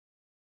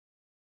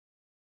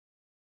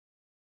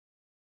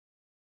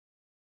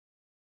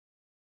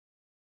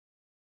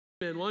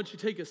Man, why don't you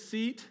take a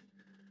seat?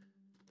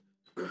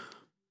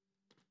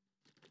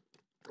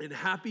 And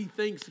happy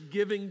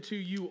Thanksgiving to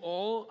you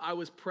all. I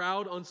was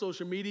proud on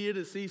social media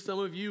to see some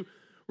of you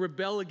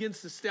rebel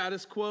against the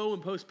status quo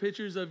and post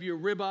pictures of your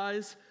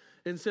ribeyes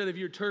instead of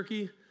your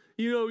turkey.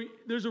 You know,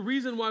 there's a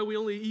reason why we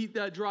only eat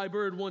that dry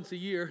bird once a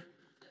year.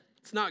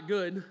 It's not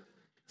good.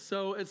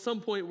 So at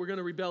some point, we're going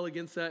to rebel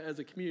against that as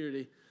a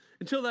community.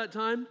 Until that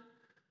time,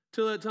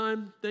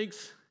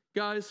 thanks,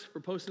 guys,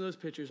 for posting those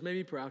pictures. Made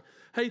me proud.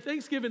 Hey,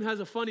 Thanksgiving has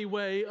a funny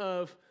way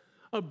of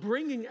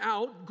bringing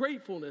out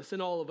gratefulness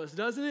in all of us,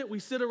 doesn't it? We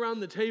sit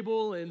around the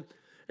table and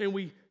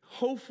we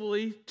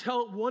hopefully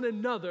tell one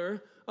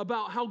another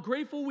about how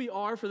grateful we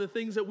are for the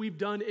things that we've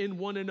done in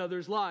one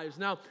another's lives.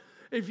 Now,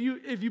 if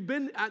you've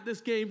been at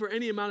this game for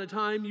any amount of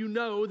time, you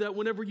know that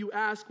whenever you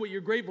ask what you're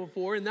grateful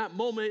for, in that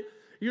moment,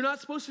 you're not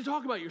supposed to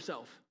talk about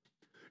yourself.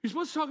 You're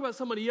supposed to talk about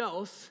somebody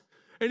else.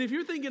 And if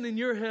you're thinking in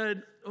your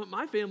head, oh,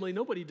 my family,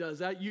 nobody does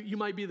that, you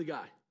might be the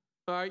guy.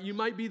 All right, you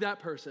might be that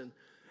person.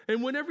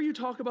 And whenever you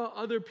talk about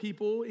other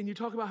people and you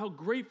talk about how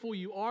grateful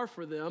you are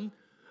for them,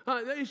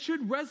 it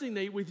should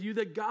resonate with you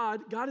that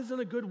God has done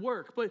a good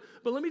work. But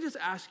let me just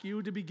ask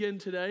you to begin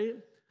today,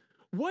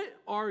 what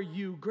are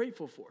you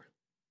grateful for?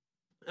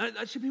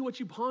 That should be what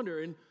you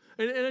ponder. And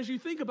as you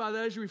think about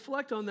that, as you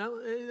reflect on that,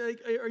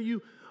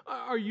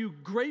 are you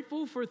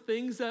grateful for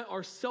things that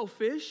are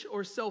selfish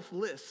or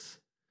selfless?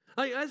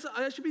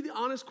 That should be the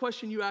honest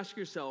question you ask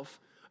yourself.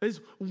 Is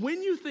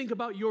when you think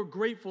about your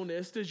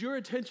gratefulness, does your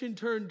attention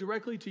turn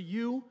directly to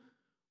you,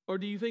 or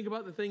do you think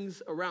about the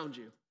things around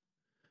you?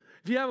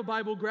 If you have a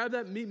Bible, grab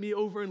that and meet me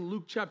over in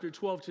Luke chapter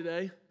 12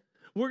 today.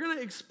 We're going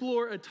to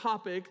explore a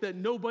topic that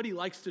nobody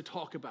likes to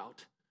talk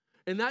about,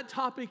 and that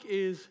topic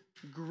is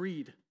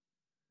greed.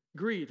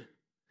 Greed.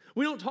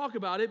 We don't talk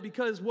about it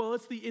because, well,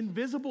 it's the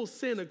invisible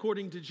sin,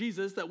 according to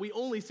Jesus, that we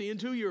only see in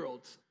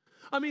 2-year-olds.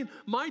 I mean,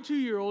 my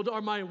 2-year-old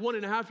or my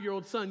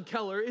 1.5-year-old son,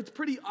 Keller, it's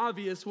pretty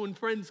obvious when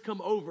friends come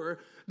over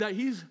that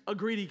he's a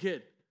greedy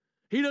kid.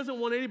 He doesn't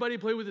want anybody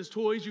to play with his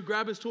toys. You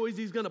grab his toys,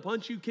 he's going to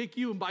punch you, kick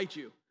you, and bite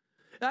you.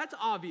 That's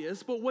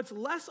obvious, but what's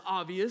less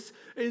obvious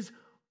is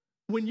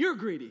when you're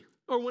greedy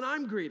or when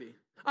I'm greedy.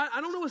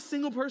 I don't know a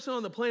single person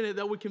on the planet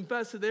that would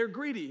confess that they're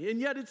greedy, and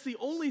yet it's the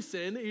only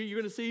sin you're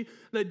going to see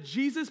that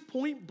Jesus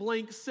point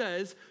blank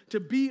says to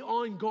be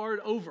on guard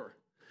over.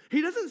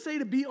 He doesn't say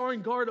to be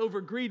on guard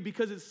over greed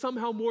because it's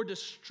somehow more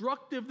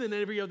destructive than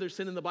every other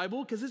sin in the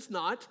Bible, because it's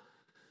not,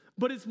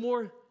 but it's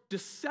more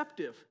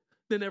deceptive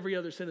than every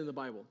other sin in the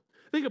Bible.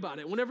 Think about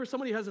it. Whenever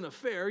somebody has an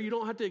affair, you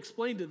don't have to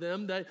explain to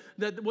them that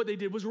what they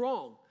did was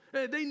wrong.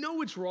 They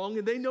know it's wrong,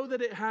 and they know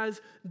that it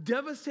has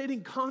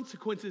devastating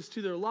consequences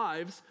to their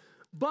lives,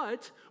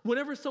 but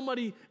whenever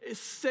somebody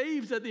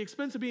saves at the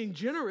expense of being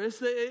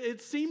generous,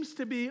 it seems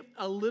to be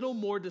a little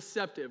more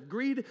deceptive.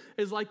 Greed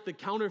is like the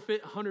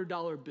counterfeit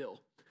 $100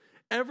 bill.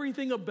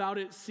 Everything about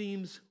it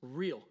seems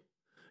real.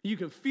 You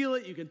can feel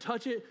it, you can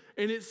touch it,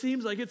 and it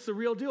seems like it's the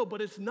real deal,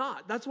 but it's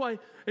not. That's why,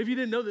 if you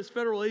didn't know this,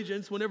 federal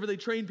agents, whenever they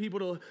train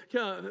people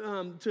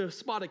to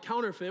spot a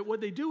counterfeit,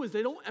 what they do is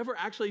they don't ever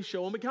actually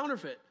show them a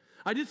counterfeit.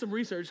 I did some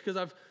research because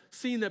I've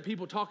seen that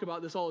people talk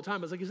about this all the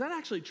time. I was like, is that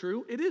actually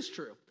true? It is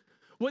true.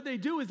 What they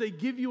do is they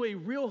give you a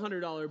real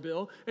 $100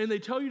 bill, and they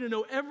tell you to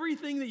know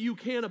everything that you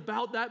can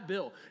about that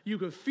bill. You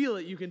can feel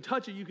it, you can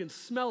touch it, you can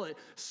smell it,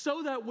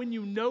 so that when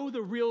you know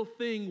the real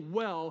thing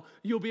well,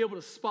 you'll be able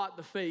to spot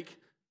the fake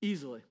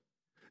easily.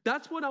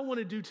 That's what I want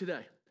to do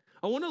today.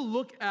 I want to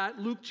look at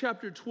Luke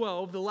chapter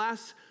 12, the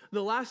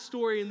last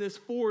story in this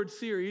forward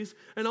series,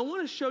 and I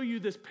want to show you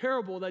this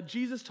parable that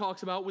Jesus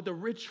talks about with the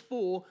rich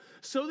fool,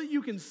 so that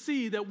you can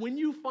see that when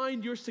you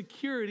find your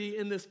security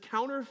in this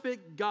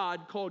counterfeit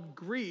God called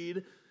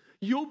greed,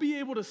 you'll be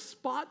able to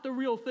spot the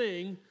real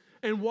thing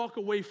and walk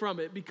away from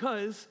it,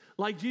 because,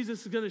 like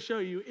Jesus is going to show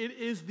you, it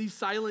is the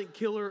silent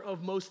killer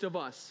of most of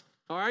us.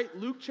 All right,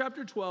 Luke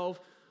chapter 12,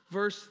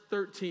 verse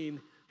 13.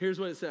 Here's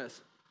what it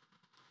says.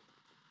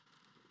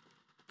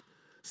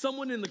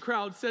 Someone in the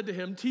crowd said to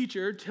him,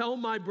 "Teacher, tell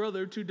my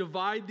brother to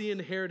divide the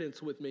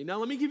inheritance with me." Now,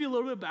 let me give you a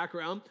little bit of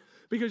background,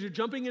 because you're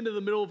jumping into the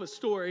middle of a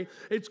story.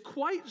 It's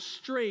quite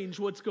strange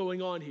what's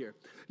going on here.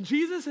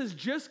 Jesus has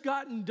just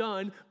gotten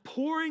done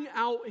pouring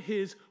out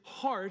his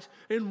heart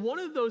in one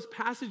of those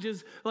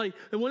passages, like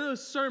in one of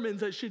those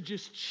sermons that should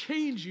just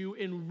change you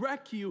and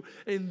wreck you.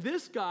 And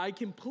this guy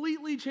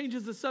completely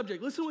changes the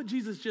subject. Listen to what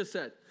Jesus just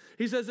said.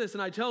 He says this,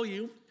 "And I tell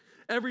you,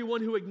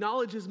 everyone who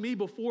acknowledges me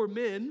before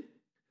men,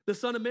 the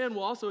Son of Man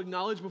will also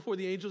acknowledge before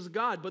the angels of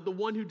God. But the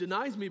one who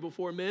denies me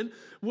before men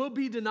will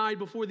be denied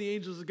before the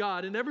angels of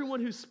God. And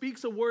everyone who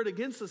speaks a word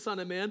against the Son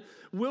of Man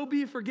will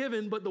be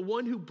forgiven, but the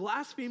one who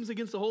blasphemes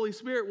against the Holy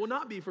Spirit will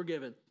not be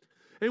forgiven.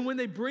 And when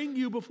they bring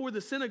you before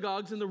the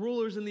synagogues and the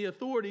rulers and the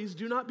authorities,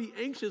 do not be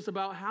anxious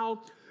about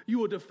how you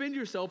will defend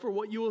yourself or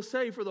what you will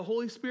say, for the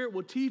Holy Spirit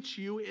will teach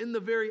you in the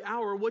very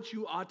hour what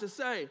you ought to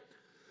say."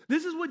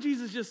 This is what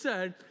Jesus just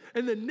said.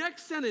 And the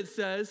next sentence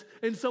says,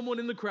 "And someone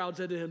in the crowd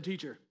said to him,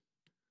 'Teacher.'"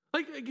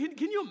 Like,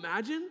 can you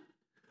imagine?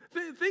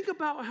 Think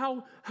about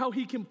how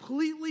he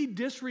completely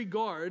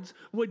disregards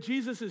what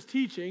Jesus is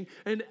teaching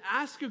and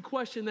asks a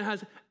question that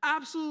has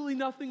absolutely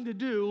nothing to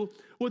do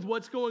with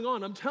what's going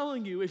on. I'm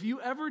telling you, if you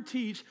ever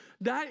teach,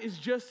 that is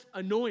just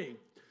annoying.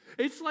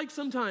 It's like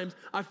sometimes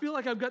I feel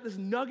like I've got this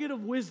nugget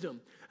of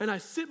wisdom and I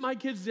sit my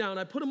kids down,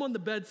 I put them on the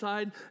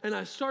bedside, and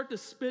I start to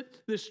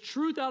spit this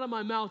truth out of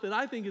my mouth that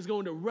I think is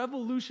going to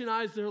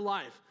revolutionize their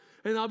life.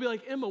 And I'll be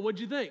like, Emma,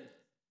 what'd you think?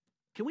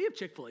 Can we have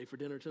Chick-fil-A for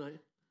dinner tonight?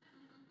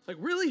 Like,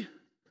 really?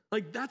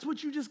 Like, that's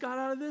what you just got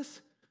out of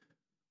this?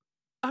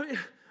 I mean,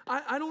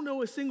 I don't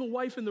know a single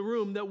wife in the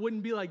room that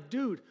wouldn't be like,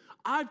 dude,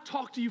 I've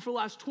talked to you for the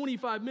last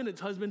 25 minutes,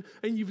 husband,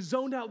 and you've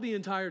zoned out the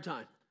entire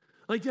time.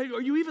 Like,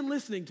 are you even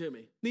listening to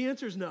me? The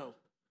answer is no.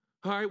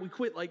 All right, we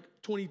quit like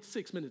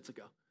 26 minutes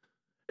ago.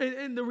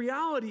 And the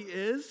reality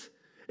is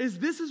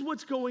this is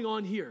what's going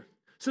on here.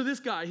 So this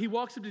guy, he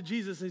walks up to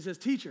Jesus and he says,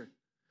 teacher,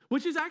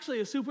 which is actually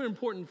a super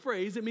important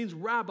phrase. It means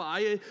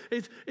rabbi.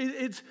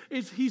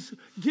 He's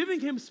giving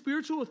him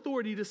spiritual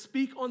authority to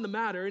speak on the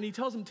matter, and he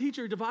tells him,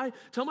 teacher,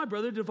 tell my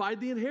brother to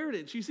divide the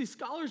inheritance. You see,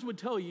 scholars would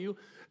tell you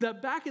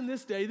that back in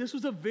this day, this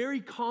was a very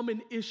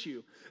common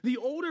issue. The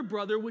older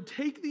brother would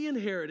take the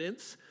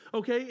inheritance,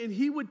 okay, and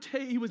he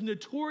was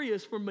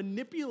notorious for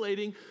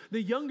manipulating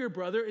the younger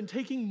brother and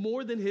taking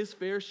more than his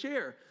fair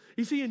share.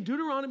 You see, in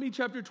Deuteronomy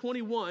chapter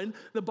 21,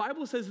 the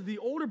Bible says that the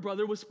older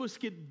brother was supposed to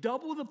get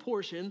double the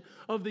portion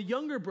of the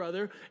younger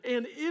brother,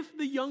 and if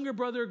the younger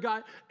brother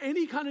got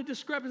any kind of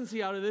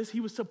discrepancy out of this, he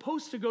was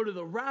supposed to go to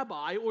the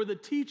rabbi or the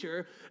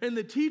teacher, and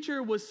the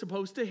teacher was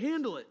supposed to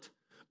handle it.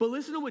 But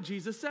listen to what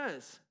Jesus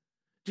says.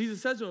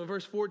 Jesus says to him in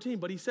verse 14,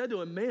 but he said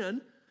to him,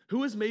 man,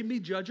 who has made me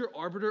judge or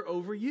arbiter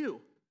over you?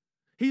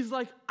 He's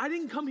like, I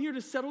didn't come here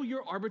to settle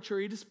your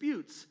arbitrary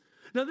disputes.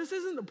 Now, this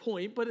isn't the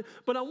point, but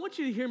I want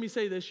you to hear me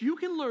say this. You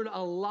can learn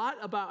a lot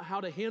about how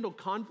to handle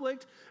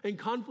conflict and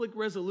conflict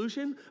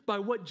resolution by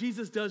what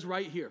Jesus does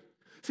right here.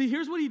 See,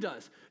 here's what he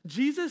does.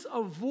 Jesus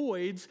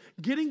avoids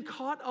getting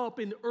caught up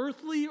in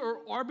earthly or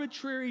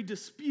arbitrary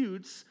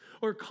disputes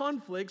or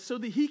conflicts so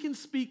that he can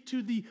speak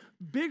to the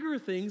bigger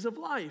things of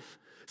life.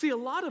 See, a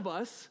lot of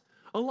us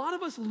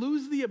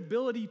lose the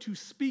ability to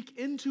speak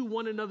into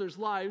one another's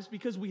lives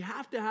because we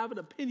have to have an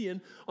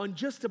opinion on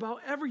just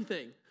about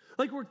everything.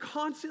 Like we're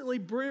constantly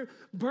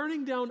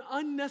burning down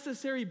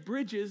unnecessary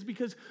bridges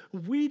because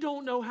we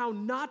don't know how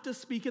not to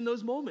speak in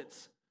those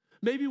moments.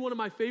 Maybe one of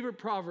my favorite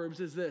proverbs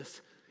is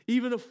this: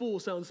 even a fool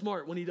sounds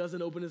smart when he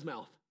doesn't open his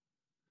mouth.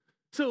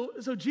 So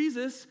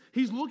Jesus,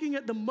 he's looking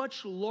at the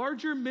much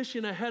larger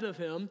mission ahead of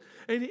him,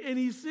 and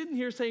he's sitting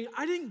here saying,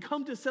 I didn't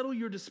come to settle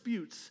your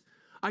disputes.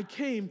 I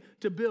came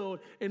to build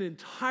an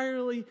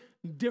entirely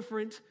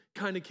different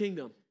kind of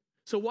kingdom.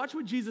 So watch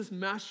what Jesus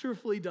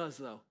masterfully does,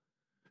 though.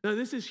 Now,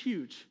 this is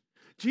huge.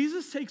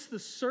 Jesus takes the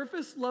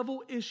surface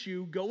level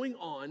issue going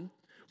on,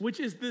 which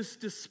is this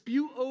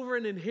dispute over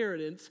an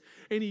inheritance,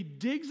 and he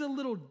digs a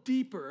little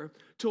deeper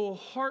to a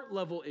heart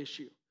level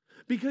issue.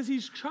 Because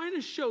he's trying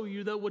to show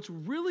you that what's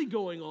really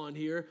going on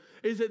here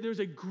is that there's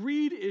a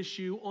greed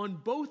issue on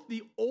both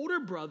the older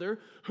brother,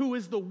 who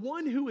is the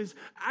one who is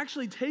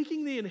actually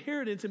taking the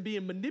inheritance and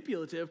being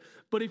manipulative.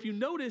 But if you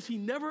notice, he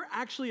never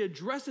actually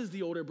addresses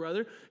the older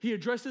brother. He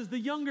addresses the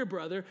younger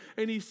brother,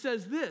 and he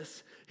says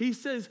this. He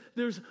says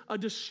there's a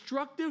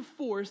destructive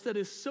force that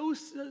is so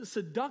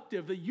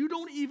seductive that you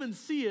don't even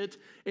see it,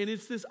 and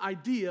it's this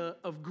idea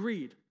of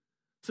greed.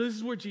 So this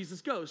is where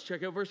Jesus goes.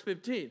 Check out verse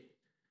 15.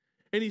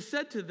 And he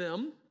said to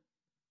them,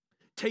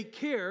 take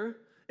care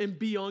and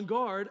be on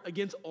guard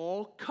against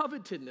all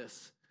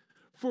covetousness,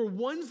 for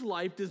one's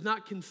life does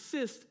not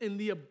consist in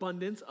the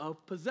abundance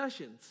of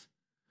possessions.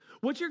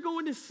 What you're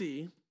going to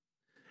see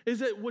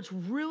is that what's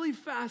really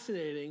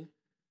fascinating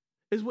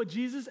is what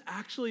Jesus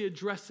actually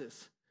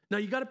addresses. Now,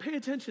 you got to pay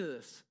attention to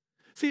this.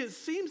 See, it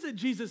seems that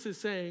Jesus is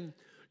saying,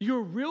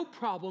 your real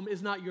problem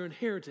is not your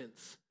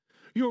inheritance.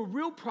 Your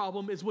real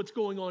problem is what's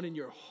going on in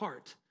your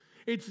heart.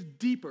 It's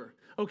deeper,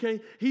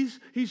 okay? He's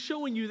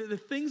showing you that the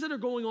things that are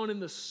going on in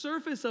the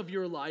surface of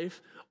your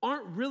life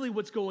aren't really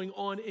what's going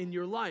on in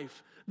your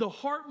life. The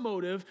heart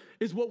motive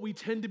is what we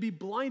tend to be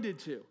blinded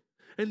to.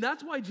 And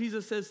that's why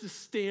Jesus says to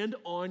stand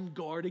on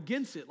guard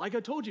against it. Like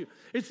I told you,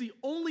 it's the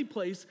only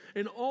place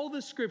in all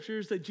the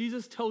scriptures that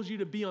Jesus tells you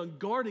to be on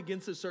guard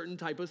against a certain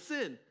type of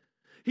sin.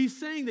 He's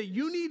saying that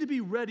you need to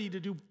be ready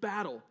to do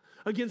battle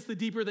against the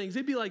deeper things.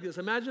 It'd be like this.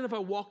 Imagine if I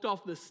walked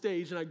off the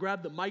stage and I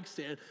grabbed the mic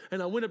stand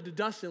and I went up to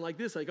Dustin like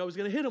this, like I was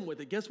going to hit him with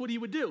it. Guess what he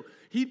would do?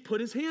 He'd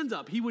put his hands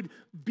up. He would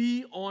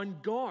be on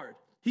guard.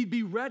 He'd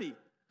be ready.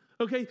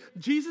 Okay,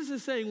 Jesus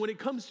is saying when it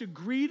comes to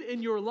greed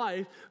in your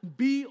life,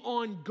 be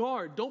on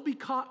guard. Don't be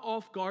caught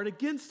off guard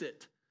against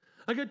it.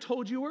 Like I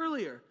told you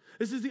earlier,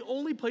 this is the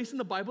only place in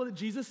the Bible that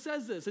Jesus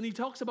says this, and he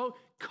talks about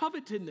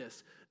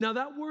covetousness. Now,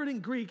 that word in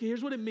Greek,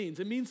 here's what it means.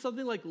 It means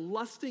something like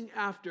lusting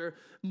after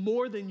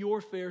more than your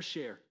fair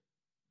share.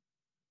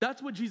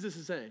 That's what Jesus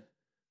is saying.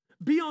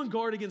 Be on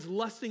guard against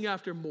lusting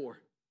after more.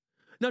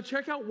 Now,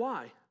 check out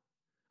why.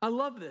 I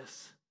love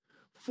this.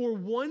 For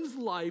one's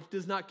life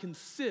does not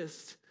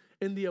consist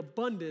in the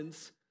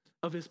abundance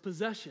of his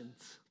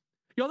possessions.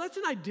 Y'all, that's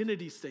an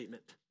identity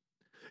statement.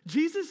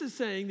 Jesus is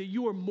saying that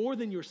you are more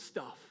than your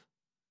stuff.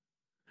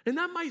 And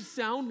that might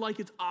sound like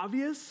it's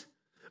obvious,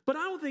 but I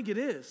don't think it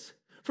is.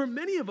 For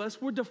many of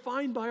us, we're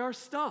defined by our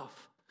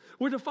stuff.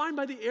 We're defined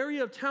by the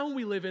area of town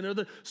we live in, or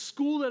the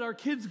school that our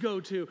kids go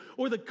to,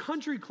 or the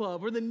country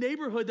club, or the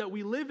neighborhood that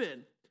we live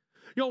in.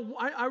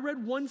 I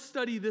read one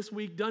study this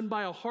week done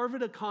by a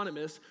Harvard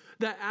economist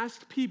that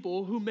asked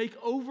people who make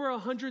over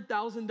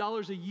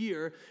 $100,000 a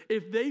year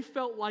if they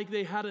felt like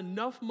they had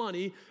enough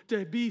money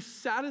to be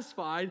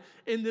satisfied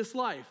in this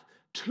life.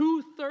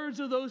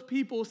 2/3 of those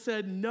people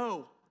said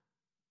no.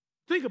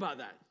 Think about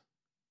that.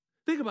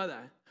 Think about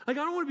that. Like,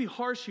 I don't want to be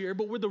harsh here,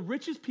 but we're the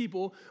richest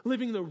people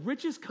living in the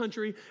richest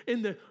country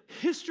in the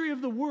history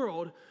of the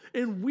world,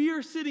 and we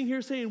are sitting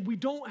here saying we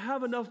don't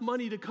have enough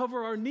money to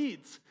cover our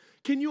needs.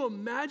 Can you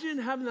imagine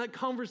having that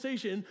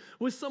conversation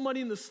with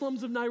somebody in the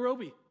slums of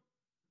Nairobi?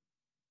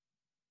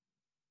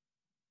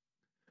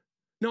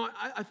 Now,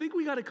 I think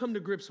we got to come to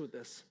grips with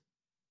this.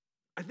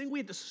 I think we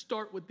have to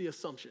start with the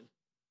assumption.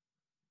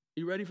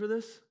 You ready for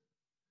this?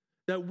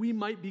 That we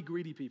might be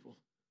greedy people.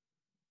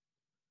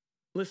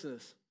 Listen to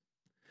this.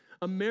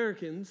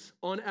 Americans,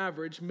 on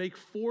average, make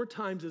 4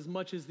 times as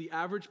much as the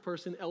average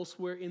person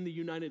elsewhere in the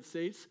United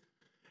States,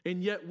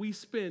 and yet we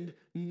spend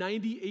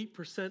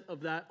 98% of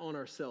that on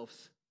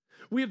ourselves.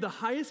 We have the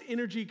highest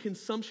energy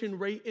consumption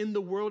rate in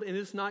the world, and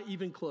it's not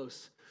even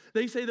close.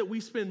 They say that we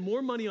spend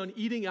more money on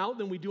eating out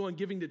than we do on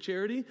giving to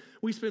charity.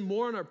 We spend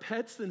more on our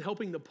pets than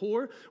helping the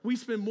poor. We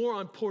spend more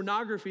on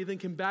pornography than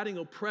combating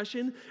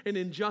oppression and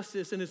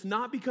injustice. And it's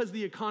not because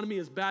the economy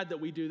is bad that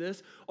we do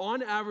this.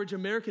 On average,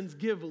 Americans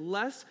give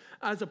less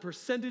as a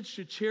percentage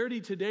to charity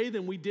today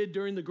than we did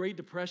during the Great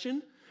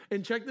Depression.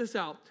 And check this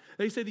out.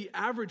 They say the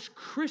average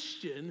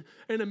Christian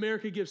in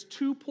America gives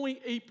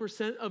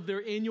 2.8% of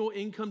their annual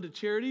income to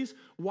charities,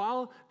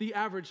 while the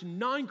average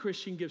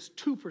non-Christian gives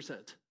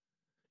 2%.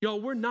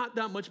 Y'all, we're not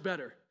that much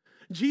better.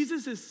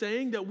 Jesus is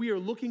saying that we are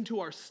looking to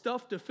our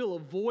stuff to fill a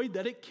void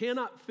that it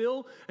cannot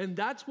fill, and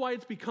that's why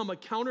it's become a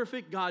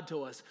counterfeit God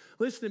to us.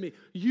 Listen to me.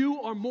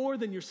 You are more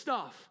than your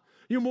stuff.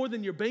 You're more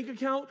than your bank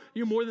account.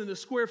 You're more than the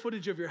square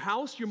footage of your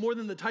house. You're more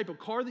than the type of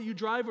car that you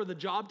drive or the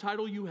job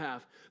title you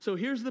have. So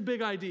here's the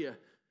big idea.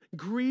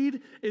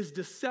 Greed is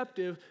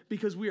deceptive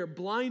because we are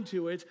blind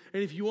to it,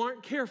 and if you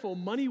aren't careful,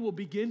 money will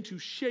begin to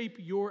shape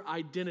your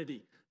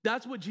identity.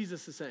 That's what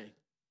Jesus is saying.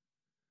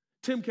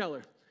 Tim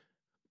Keller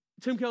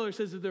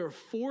says that there are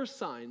 4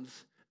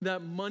 signs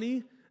that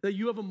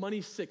you have a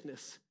money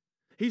sickness.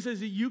 He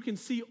says that you can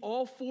see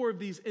all 4 of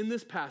these in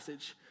this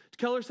passage.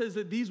 Keller says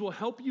that these will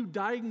help you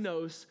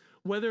diagnose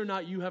whether or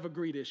not you have a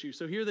greed issue.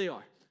 So here they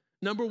are.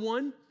 Number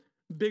 1,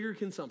 bigger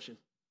consumption.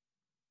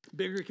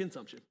 Bigger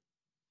consumption.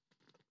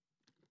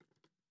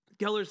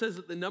 Keller says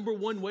that the number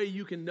 1 way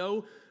you can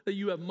know that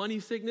you have money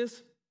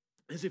sickness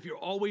is if you're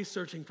always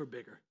searching for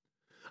bigger.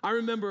 I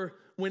remember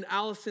when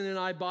Allison and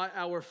I bought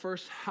our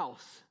first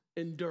house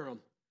in Durham,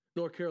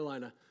 North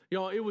Carolina.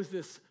 Y'all, it was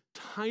this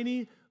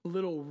tiny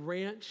little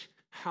ranch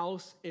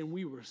house, and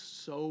we were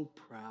so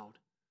proud.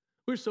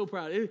 We were so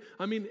proud.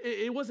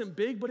 It wasn't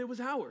big, but it was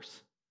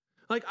ours.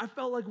 Like, I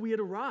felt like we had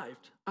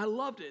arrived. I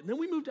loved it. And then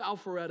we moved to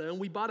Alpharetta, and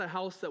we bought a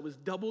house that was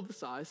double the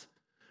size,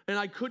 and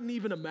I couldn't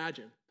even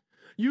imagine.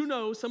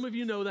 Some of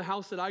you know the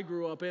house that I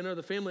grew up in, or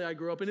the family I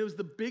grew up in. It was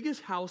the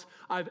biggest house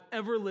I've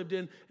ever lived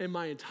in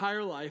my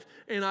entire life.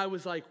 And I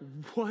was like,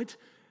 what?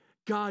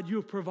 God, you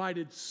have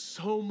provided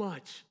so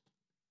much.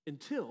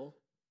 Until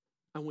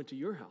I went to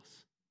your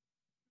house.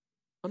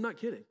 I'm not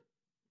kidding.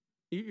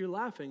 You're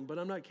laughing, but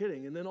I'm not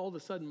kidding. And then all of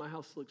a sudden, my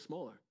house looked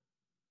smaller.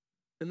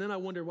 And then I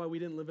wondered why we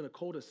didn't live in a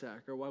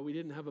cul-de-sac, or why we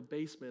didn't have a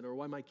basement, or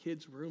why my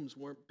kids' rooms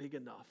weren't big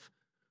enough,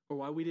 or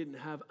why we didn't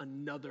have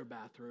another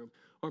bathroom,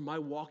 or my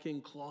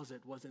walk-in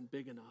closet wasn't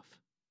big enough.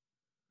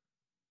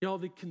 Y'all,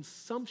 the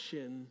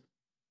consumption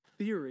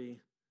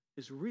theory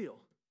is real.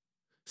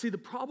 See, the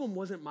problem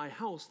wasn't my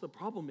house. The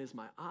problem is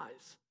my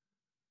eyes.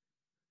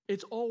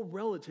 It's all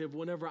relative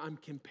whenever I'm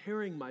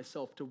comparing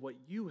myself to what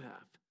you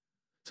have.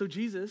 So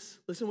Jesus,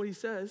 listen what he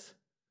says.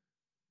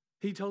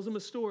 He tells him a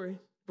story,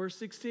 verse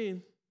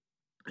 16,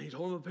 and he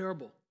told him a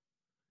parable.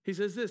 He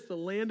says this, the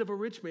land of a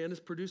rich man is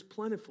produced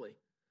plentifully.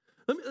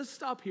 Let's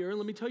stop here and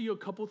let me tell you a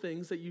couple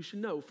things that you should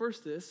know.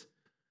 First is,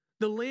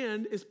 the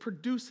land is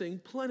producing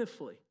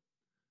plentifully.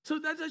 So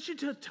that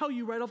should tell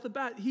you right off the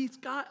bat, he's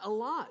got a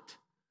lot.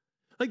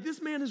 Like,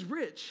 this man is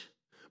rich.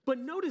 But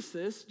notice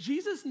this,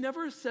 Jesus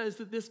never says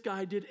that this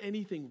guy did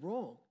anything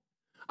wrong.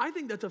 I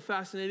think that's a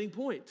fascinating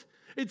point.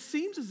 It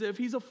seems as if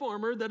he's a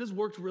farmer that has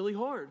worked really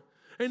hard.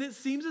 And it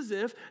seems as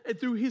if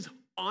through his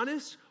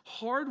honest,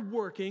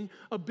 hard-working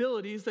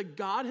abilities that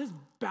God has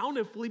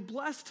bountifully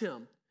blessed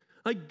him.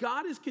 Like,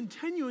 God is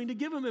continuing to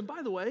give him. And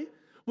by the way,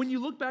 when you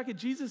look back at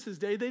Jesus'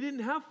 day, they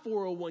didn't have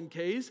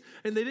 401ks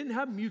and they didn't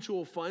have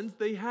mutual funds.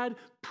 They had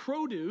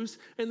produce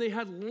and they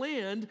had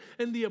land,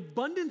 and the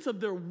abundance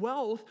of their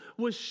wealth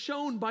was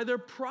shown by their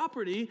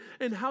property,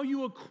 and how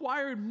you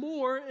acquired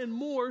more and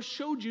more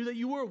showed you that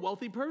you were a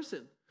wealthy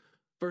person.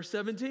 Verse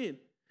 17,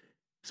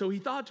 so he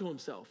thought to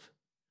himself,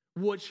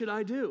 what should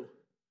I do?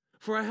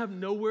 for I have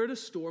nowhere to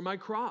store my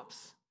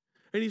crops.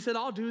 And he said,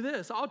 I'll do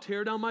this. I'll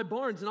tear down my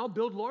barns and I'll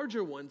build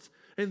larger ones.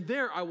 And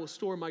there I will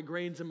store my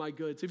grains and my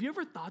goods. Have you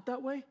ever thought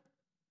that way?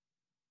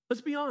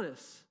 Let's be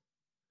honest.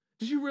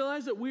 Did you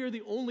realize that we are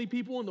the only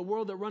people in the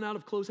world that run out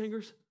of clothes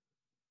hangers?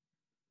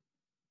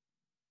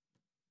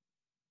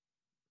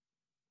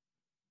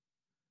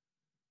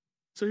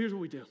 So here's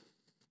what we do.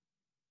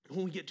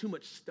 When we get too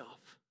much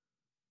stuff,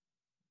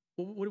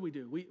 what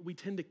do? We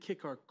tend to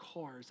kick our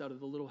cars out of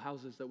the little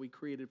houses that we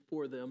created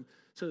for them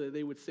so that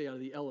they would stay out of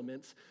the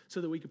elements, so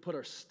that we could put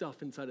our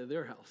stuff inside of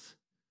their house.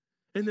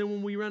 And then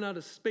when we run out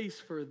of space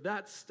for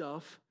that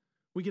stuff,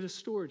 we get a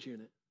storage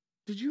unit.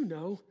 Did you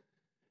know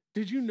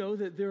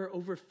that there are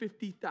over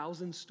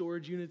 50,000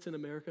 storage units in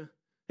America?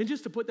 And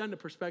just to put that into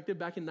perspective,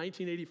 back in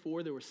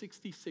 1984, there were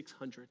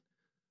 6,600.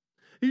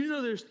 Did you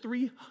know there's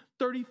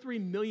 33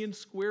 million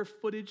square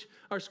feet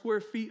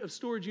of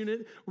storage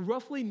unit?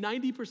 Roughly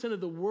 90%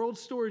 of the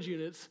world's storage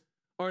units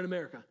are in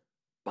America.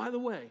 By the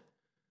way,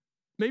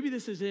 maybe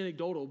this is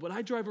anecdotal, but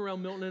I drive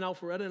around Milton and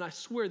Alpharetta, and I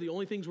swear the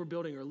only things we're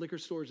building are liquor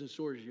stores and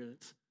storage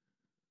units.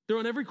 They're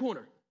on every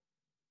corner.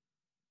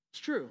 It's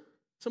true.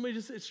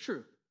 It's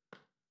true.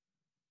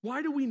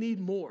 Why do we need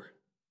more?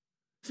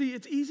 See,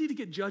 it's easy to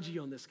get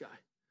judgy on this guy.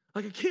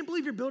 Like, I can't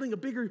believe you're building a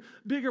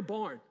bigger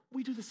barn.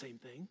 We do the same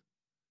thing.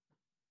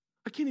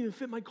 I can't even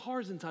fit my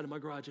cars inside of my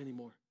garage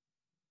anymore.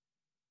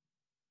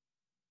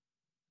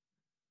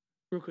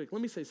 Real quick,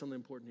 let me say something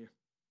important here.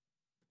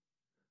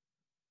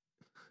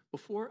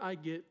 Before I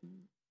get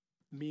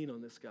mean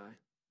on this guy,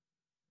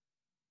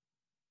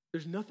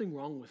 there's nothing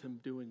wrong with him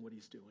doing what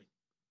he's doing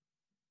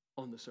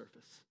on the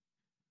surface.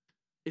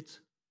 It's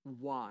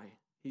why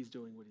he's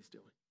doing what he's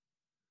doing.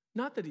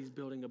 Not that he's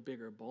building a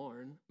bigger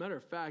barn. Matter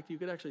of fact, you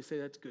could actually say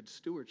that's good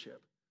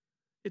stewardship.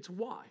 It's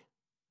why.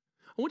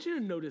 I want you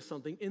to notice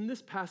something. In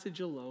this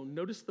passage alone,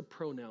 notice the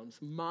pronouns.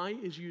 My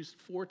is used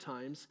 4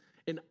 times,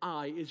 and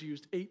I is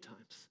used 8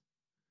 times.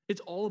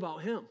 It's all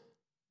about him.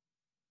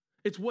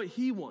 It's what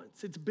he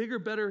wants. It's bigger,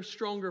 better,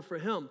 stronger for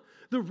him.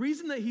 The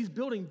reason that he's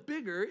building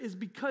bigger is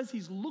because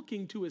he's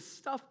looking to his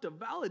stuff to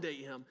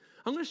validate him.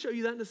 I'm going to show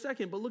you that in a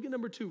second, but look at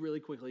number 2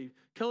 really quickly.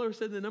 Keller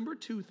said the number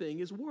 2 thing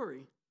is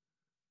worry.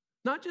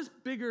 Not just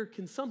bigger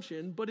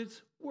consumption, but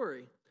it's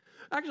worry.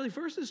 Actually,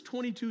 verses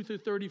 22 through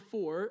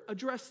 34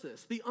 address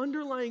this. The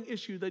underlying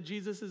issue that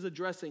Jesus is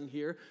addressing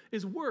here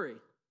is worry.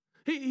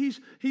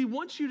 He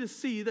wants you to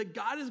see that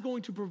God is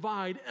going to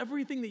provide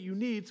everything that you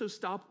need, so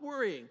stop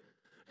worrying.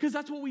 Because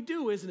that's what we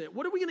do, isn't it?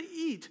 What are we going to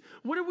eat?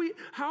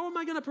 How am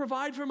I going to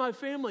provide for my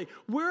family?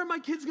 Where are my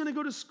kids going to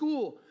go to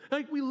school?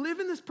 Like, we live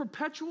in this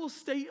perpetual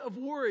state of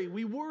worry.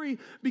 We worry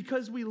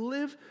because we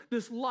live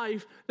this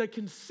life that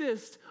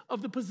consists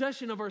of the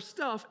possession of our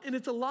stuff, and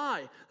it's a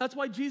lie. That's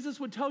why Jesus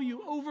would tell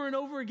you over and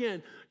over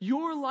again,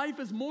 your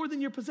life is more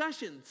than your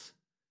possessions.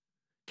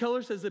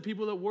 Keller says that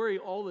people that worry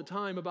all the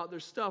time about their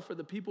stuff are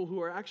the people who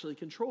are actually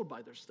controlled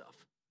by their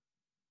stuff.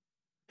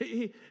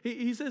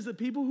 He says that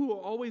people who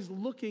are always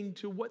looking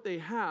to what they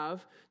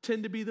have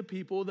tend to be the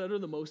people that are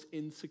the most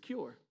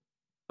insecure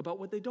about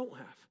what they don't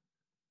have.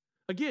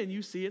 Again,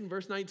 you see it in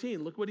verse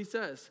 19. Look what he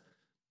says.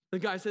 The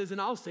guy says, and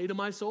I'll say to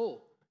my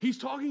soul. He's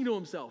talking to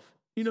himself.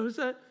 You notice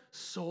that?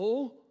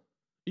 Soul,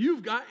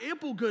 you've got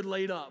ample good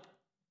laid up.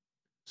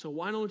 So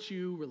why don't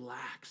you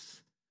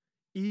relax,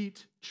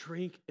 eat,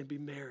 drink, and be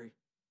merry?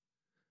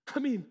 I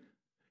mean,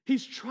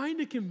 he's trying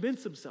to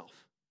convince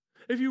himself.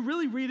 If you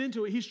really read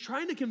into it, he's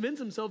trying to convince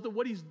himself that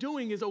what he's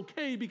doing is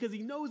okay because he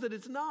knows that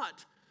it's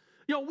not.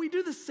 We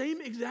do the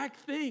same exact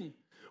thing.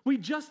 We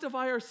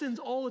justify our sins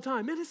all the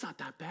time. Man, it's not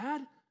that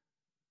bad.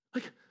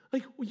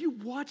 Like when you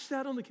watch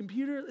that on the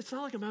computer, it's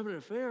not like I'm having an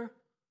affair.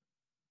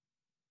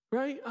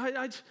 Right?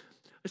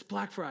 It's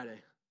Black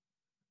Friday.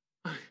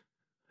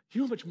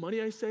 You know how much money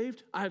I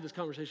saved? I have this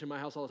conversation in my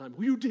house all the time.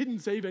 You didn't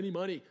save any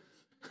money.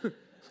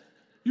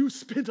 You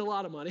spent a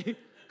lot of money.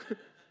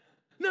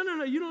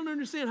 No, you don't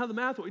understand how the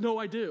math works. No,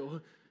 I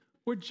do.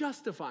 We're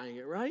justifying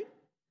it, right?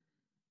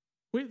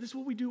 This is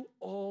what we do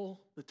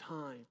all the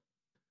time.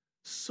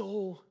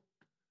 Soul,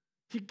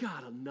 you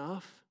got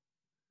enough.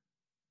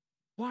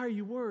 Why are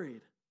you worried?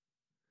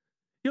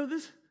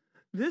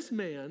 This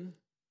man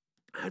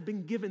had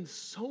been given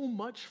so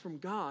much from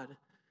God,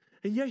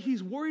 and yet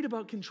he's worried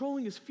about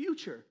controlling his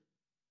future.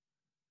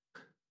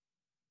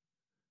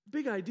 The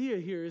big idea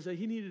here is that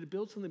he needed to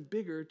build something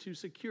bigger to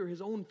secure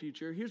his own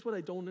future. Here's what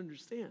I don't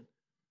understand.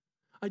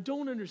 I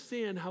don't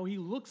understand how he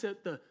looks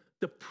at the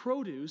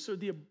produce or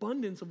the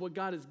abundance of what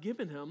God has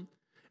given him,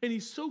 and he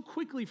so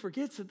quickly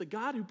forgets that the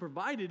God who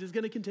provided is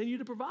going to continue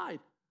to provide.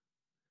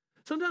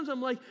 Sometimes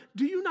I'm like,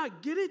 do you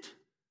not get it?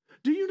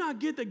 Do you not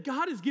get that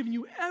God has given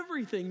you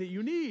everything that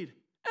you need?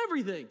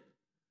 Everything.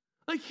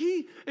 Like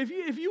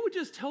if you would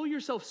just tell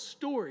yourself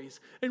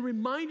stories and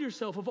remind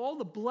yourself of all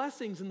the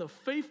blessings and the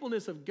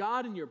faithfulness of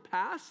God in your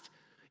past,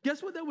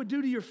 guess what that would do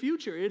to your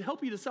future? It'd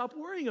help you to stop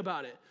worrying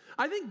about it.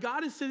 I think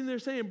God is sitting there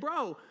saying,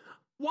 bro,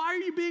 why are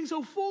you being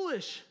so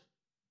foolish?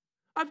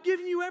 I've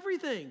given you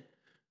everything.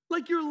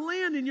 Like your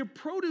land and your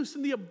produce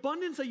and the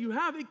abundance that you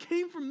have, it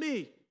came from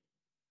me.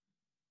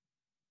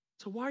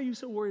 So why are you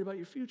so worried about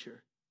your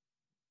future?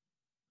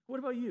 What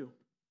about you?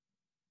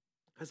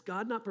 Has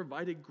God not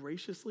provided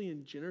graciously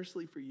and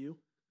generously for you?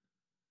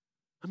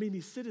 I mean,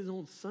 he sent his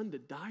own son to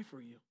die for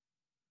you.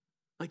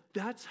 Like,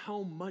 that's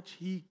how much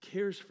he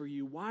cares for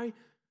you. Why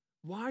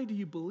do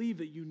you believe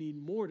that you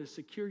need more to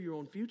secure your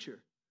own future?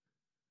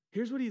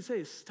 Here's what he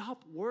says: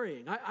 stop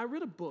worrying. I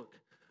read a book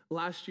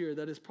last year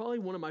that is probably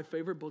one of my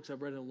favorite books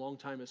I've read in a long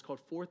time. It's called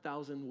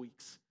 4,000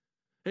 Weeks.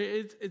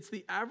 It's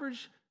the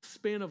average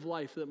span of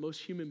life that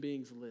most human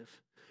beings live.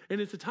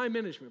 And it's a time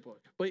management book.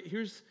 But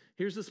here's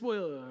the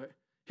spoiler alert.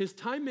 His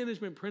time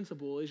management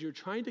principle is you're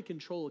trying to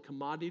control a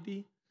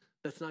commodity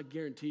that's not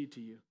guaranteed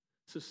to you.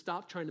 So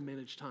stop trying to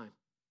manage time.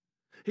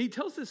 He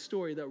tells this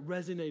story that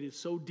resonated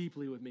so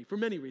deeply with me for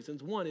many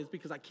reasons. One is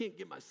because I can't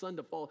get my son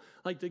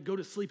to go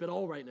to sleep at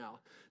all right now.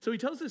 So he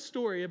tells this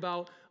story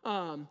about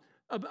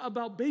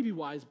baby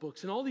wise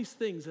books and all these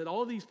things that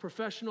all these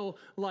professional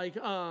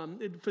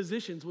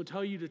physicians would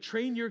tell you to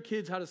train your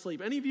kids how to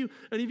sleep. Any of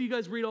you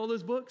guys read all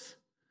those books?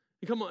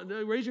 Come on,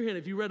 raise your hand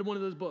if you read one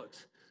of those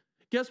books.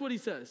 Guess what he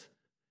says?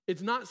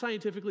 It's not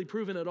scientifically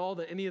proven at all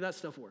that any of that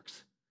stuff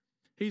works.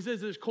 He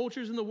says there's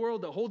cultures in the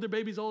world that hold their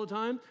babies all the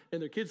time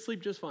and their kids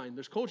sleep just fine.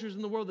 There's cultures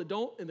in the world that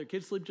don't and their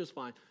kids sleep just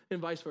fine,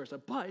 and vice versa.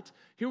 But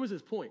here was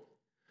his point.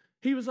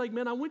 He was like,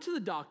 man, I went to the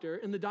doctor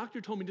and the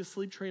doctor told me to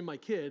sleep train my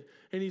kid.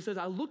 And he says,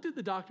 I looked at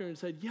the doctor and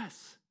said,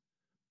 yes,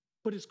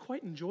 but it's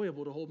quite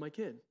enjoyable to hold my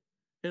kid.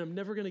 And I'm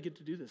never going to get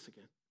to do this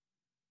again.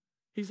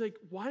 He's like,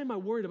 why am I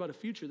worried about a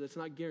future that's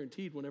not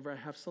guaranteed whenever I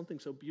have something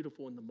so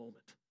beautiful in the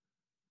moment?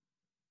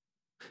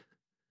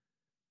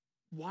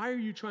 Why are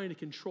you trying to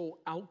control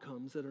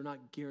outcomes that are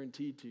not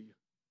guaranteed to you?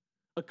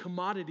 A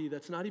commodity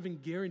that's not even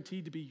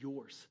guaranteed to be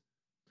yours.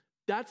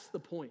 That's the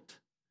point.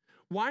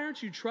 Why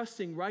aren't you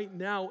trusting right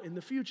now in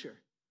the future,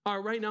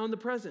 or right now in the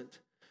present?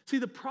 See,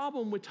 the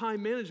problem with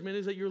time management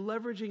is that you're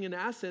leveraging an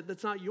asset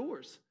that's not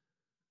yours.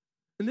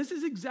 And this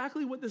is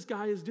exactly what this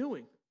guy is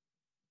doing.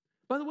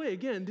 By the way,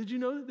 again, did you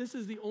know that this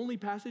is the only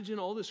passage in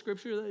all the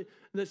scripture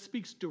that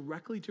speaks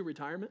directly to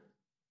retirement?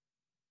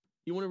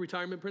 You want a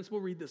retirement principle?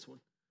 Read this one.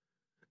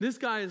 This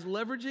guy is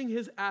leveraging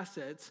his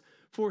assets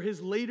for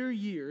his later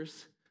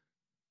years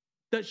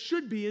that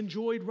should be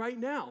enjoyed right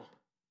now.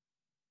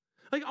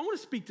 Like, I want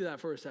to speak to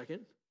that for a second.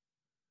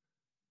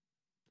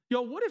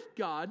 Y'all, what if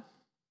God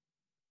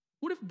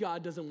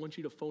doesn't want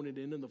you to phone it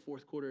in the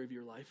fourth quarter of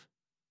your life?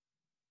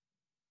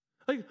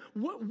 Like,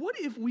 what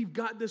if we've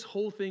got this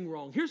whole thing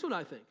wrong? Here's what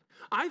I think.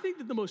 I think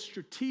that the most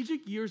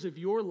strategic years of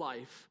your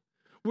life,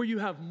 where you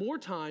have more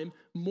time,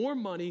 more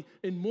money,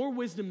 and more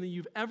wisdom than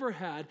you've ever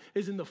had,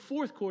 is in the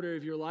fourth quarter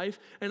of your life.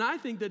 And I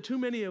think that too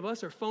many of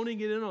us are phoning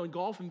it in on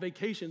golf and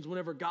vacations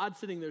whenever God's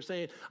sitting there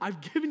saying, I've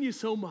given you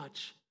so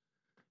much.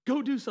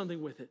 Go do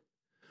something with it.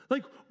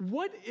 Like,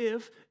 what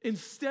if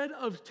instead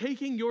of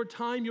taking your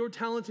time, your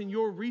talents, and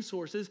your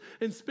resources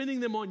and spending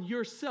them on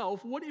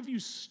yourself, what if you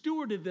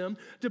stewarded them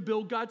to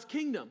build God's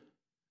kingdom?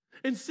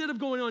 Instead of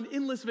going on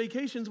endless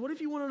vacations, what if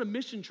you went on a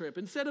mission trip?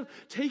 Instead of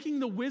taking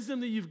the wisdom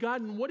that you've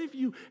gotten, what if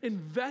you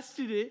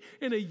invested it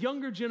in a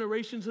younger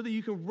generation so that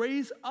you can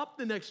raise up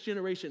the next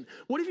generation?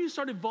 What if you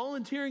started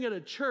volunteering at a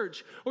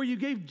church, or you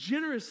gave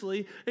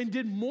generously and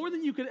did more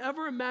than you could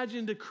ever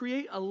imagine to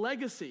create a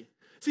legacy?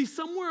 See,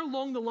 somewhere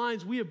along the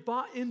lines, we have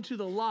bought into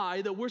the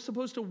lie that we're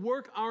supposed to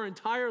work our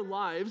entire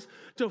lives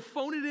to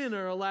phone it in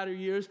our latter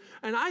years,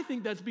 and I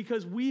think that's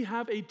because we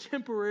have a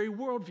temporary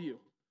worldview.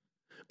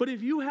 But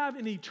if you have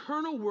an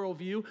eternal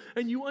worldview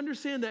and you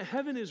understand that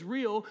heaven is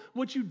real,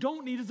 what you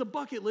don't need is a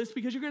bucket list,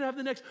 because you're going to have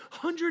the next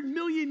 100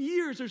 million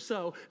years or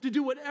so to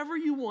do whatever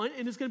you want,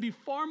 and it's going to be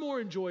far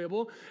more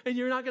enjoyable, and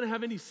you're not going to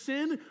have any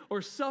sin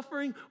or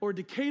suffering or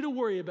decay to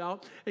worry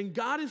about. And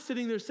God is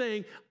sitting there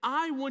saying,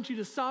 I want you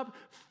to stop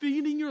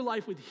feeding your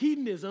life with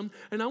hedonism,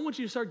 and I want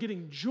you to start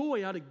getting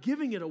joy out of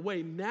giving it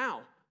away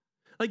now.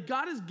 Like,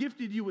 God has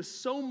gifted you with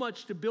so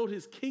much to build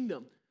his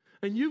kingdom.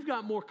 And you've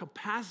got more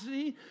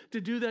capacity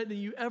to do that than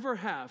you ever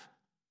have.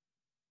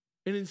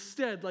 And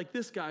instead, like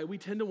this guy, we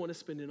tend to want to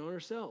spend it on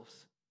ourselves.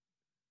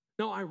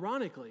 Now,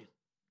 ironically,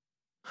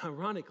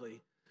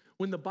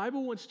 when the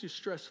Bible wants to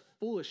stress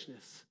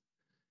foolishness,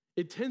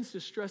 it tends to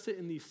stress it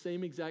in these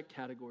same exact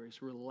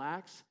categories: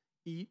 relax,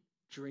 eat,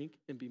 drink,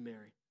 and be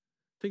merry.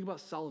 Think about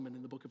Solomon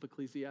in the book of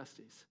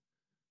Ecclesiastes.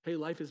 Hey,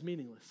 life is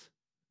meaningless.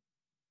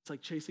 It's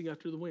like chasing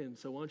after the wind.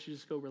 So why don't you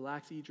just go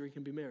relax, eat, drink,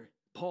 and be merry?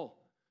 Paul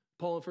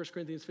in 1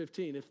 Corinthians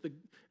 15,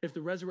 if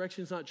the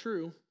resurrection is not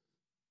true,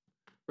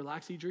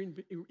 relax, eat, drink,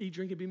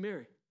 and be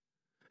merry.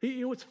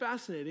 You know what's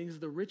fascinating is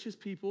the richest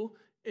people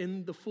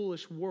in the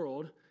foolish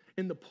world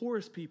and the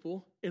poorest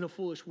people in a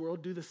foolish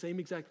world do the same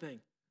exact thing.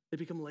 They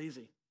become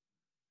lazy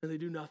and they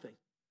do nothing.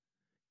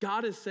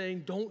 God is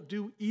saying, don't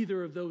do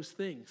either of those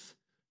things.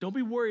 Don't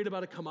be worried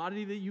about a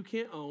commodity that you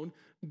can't own.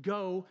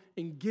 Go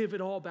and give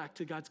it all back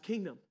to God's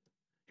kingdom.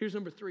 Here's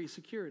number 3,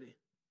 security.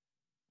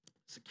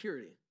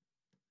 Security.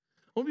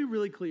 I want to be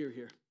really clear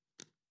here.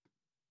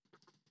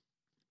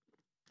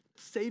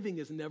 Saving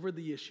is never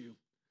the issue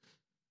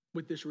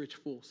with this rich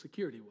fool.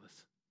 Security was.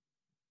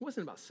 It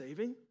wasn't about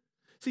saving.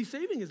 See,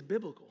 saving is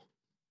biblical.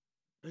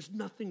 There's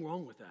nothing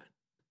wrong with that.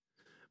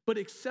 But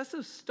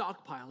excessive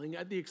stockpiling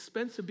at the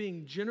expense of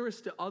being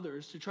generous to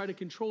others to try to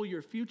control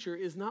your future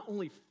is not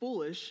only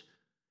foolish,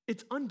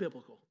 it's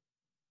unbiblical.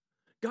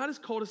 God has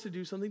called us to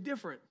do something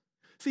different.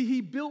 See,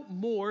 he built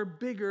more,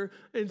 bigger,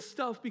 and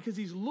stuff because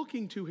he's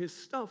looking to his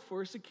stuff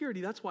for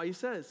security. That's why he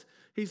says,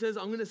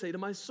 I'm going to say to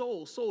my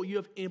soul, you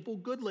have ample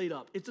good laid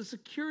up. It's a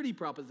security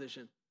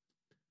proposition.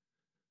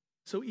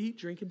 So eat,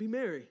 drink, and be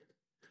merry.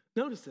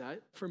 Notice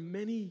that for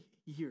many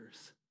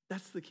years.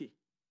 That's the key.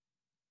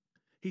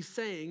 He's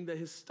saying that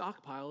his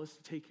stockpile is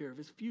to take care of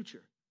his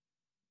future.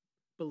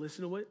 But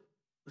listen to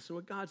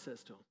what God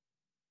says to him.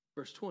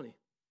 Verse 20.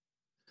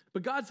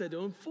 But God said to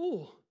him,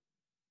 fool,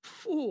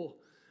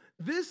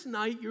 this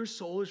night your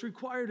soul is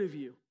required of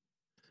you.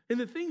 And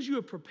the things you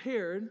have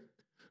prepared,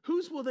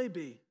 whose will they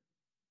be?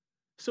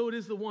 So it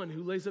is the one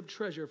who lays up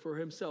treasure for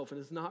himself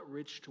and is not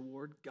rich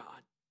toward God.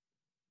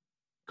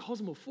 Calls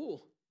him a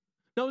fool.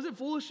 Now, is it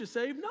foolish to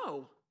save?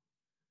 No.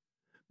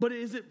 But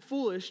is it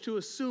foolish to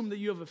assume that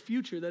you have a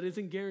future that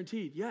isn't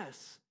guaranteed?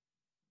 Yes.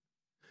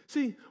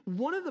 See,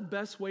 one of the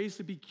best ways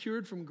to be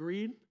cured from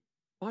greed,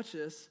 watch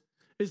this,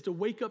 is to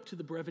wake up to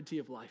the brevity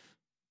of life.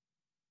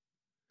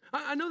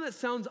 I know that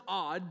sounds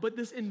odd, but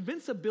this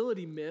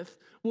invincibility myth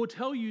will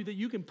tell you that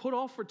you can put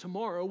off for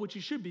tomorrow what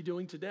you should be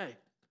doing today.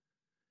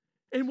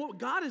 And what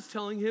God is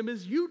telling him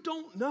is you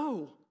don't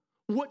know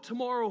what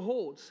tomorrow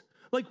holds.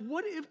 Like,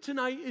 what if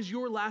tonight is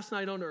your last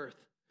night on earth?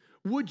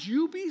 Would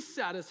you be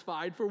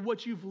satisfied for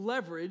what you've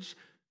leveraged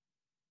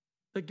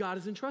that God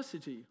has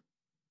entrusted to you?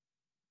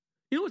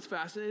 You know what's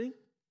fascinating?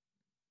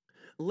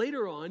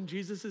 Later on,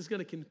 Jesus is going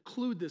to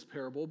conclude this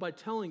parable by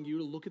telling you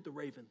to look at the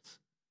ravens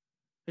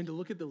and to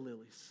look at the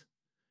lilies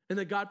and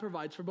that God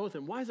provides for both of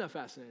them. Why is that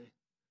fascinating?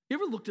 You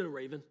ever looked at a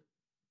raven?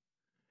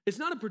 It's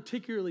not a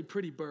particularly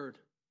pretty bird.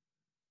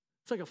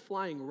 It's like a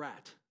flying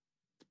rat.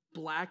 It's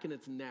black and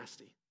it's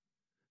nasty.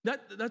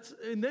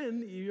 And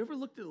then you ever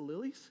looked at the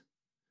lilies?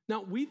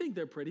 Now, we think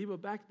they're pretty,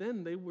 but back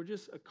then they were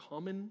just a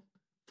common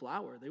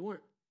flower. They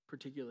weren't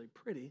particularly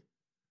pretty.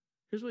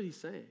 Here's what he's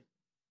saying.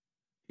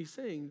 He's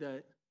saying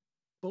that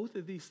both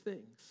of these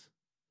things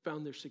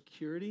found their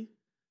security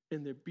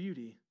and their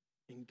beauty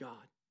in God.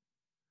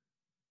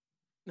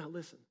 Now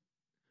listen,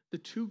 the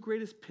two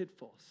greatest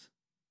pitfalls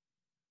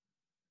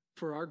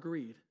for our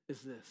greed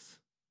is this: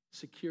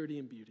 security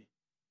and beauty.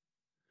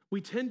 We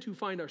tend to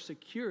find our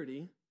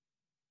security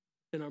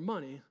in our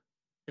money,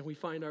 and we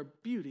find our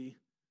beauty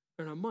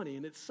in our money,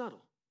 and it's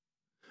subtle.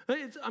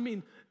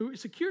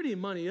 Security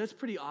and money, that's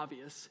pretty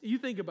obvious. You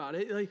think about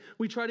it, like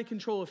we try to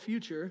control a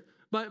future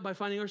by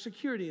finding our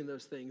security in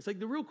those things. Like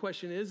the real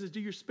question is do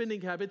your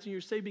spending habits and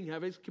your saving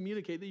habits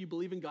communicate that you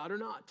believe in God or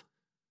not?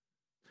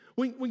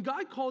 When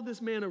God called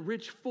this man a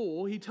rich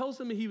fool, he tells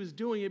him he was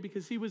doing it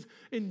because he was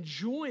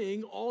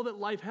enjoying all that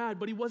life had,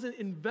 but he wasn't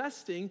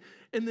investing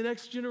in the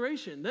next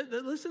generation.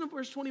 Listen to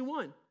verse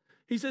 21.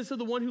 He says, so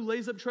the one who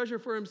lays up treasure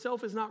for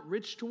himself is not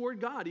rich toward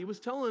God. He was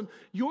telling him,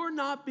 you're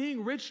not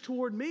being rich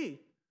toward me,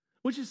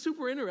 which is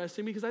super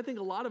interesting because I think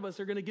a lot of us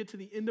are going to get to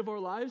the end of our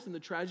lives, and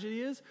the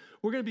tragedy is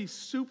we're going to be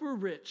super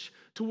rich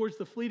towards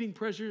the fleeting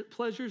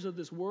pleasures of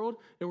this world,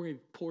 and we're going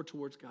to be poor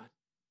towards God.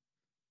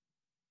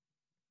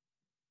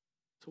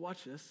 So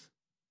watch this.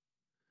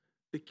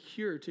 The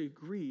cure to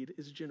greed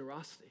is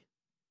generosity.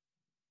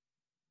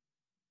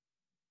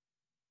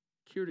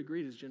 Cure to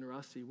greed is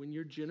generosity. When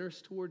you're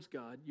generous towards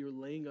God, you're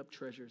laying up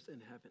treasures in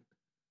heaven.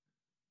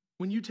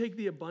 When you take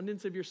the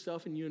abundance of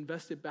yourself and you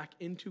invest it back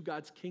into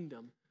God's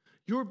kingdom,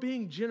 you're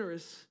being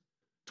generous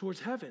towards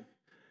heaven.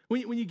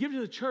 When you give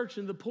to the church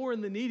and the poor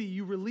and the needy,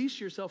 you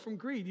release yourself from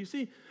greed. You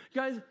see,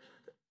 guys,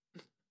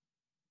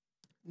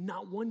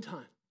 not one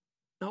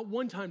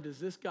time does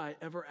this guy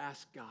ever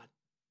ask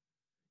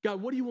God,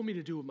 what do you want me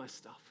to do with my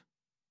stuff?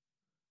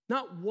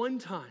 Not one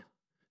time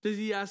does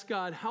he ask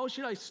God, how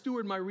should I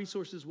steward my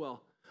resources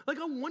well? Like,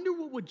 I wonder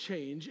what would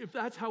change if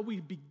that's how we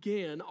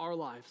began our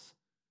lives.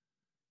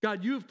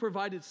 God, you have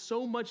provided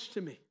so much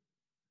to me.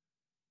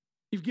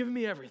 You've given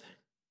me everything.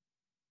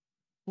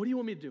 What do you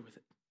want me to do with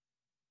it?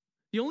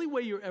 The only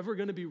way you're ever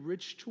going to be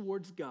rich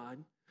towards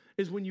God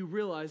is when you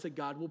realize that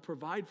God will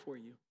provide for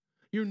you.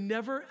 You're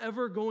never,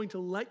 ever going to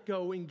let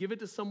go and give it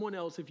to someone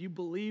else if you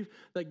believe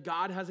that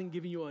God hasn't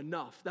given you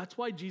enough. That's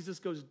why Jesus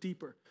goes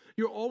deeper.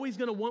 You're always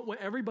going to want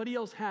what everybody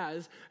else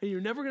has, and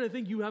you're never going to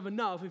think you have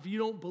enough if you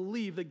don't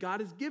believe that God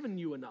has given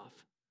you enough.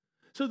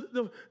 So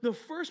the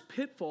first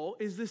pitfall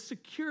is this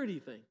security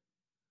thing.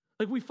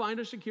 Like we find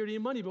our security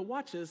in money, but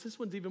watch this. This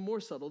one's even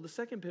more subtle. The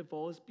second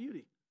pitfall is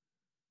beauty.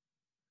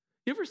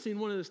 You ever seen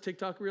one of those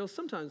TikTok reels?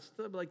 Sometimes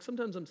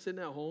I'm sitting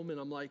at home and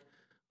I'm like,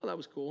 oh, that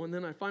was cool. And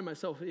then I find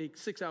myself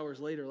 6 hours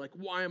later, like,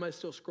 why am I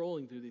still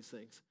scrolling through these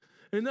things?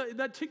 And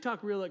that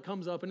TikTok reel that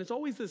comes up, and it's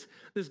always this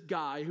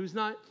guy who's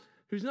not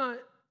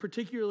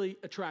particularly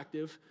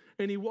attractive,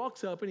 and he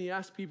walks up and he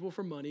asks people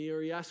for money,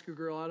 or he asks a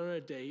girl out on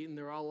a date, and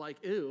they're all like,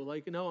 ew,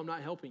 like, no, I'm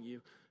not helping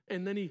you.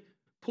 And then he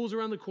pulls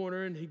around the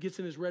corner and he gets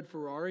in his red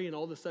Ferrari, and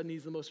all of a sudden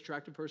he's the most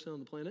attractive person on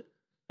the planet.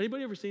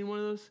 Anybody ever seen one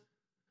of those?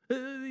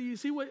 You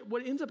see,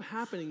 what ends up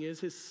happening is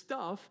his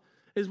stuff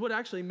is what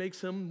actually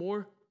makes him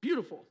more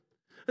beautiful.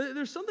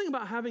 There's something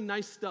about having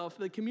nice stuff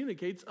that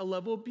communicates a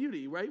level of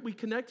beauty, right? We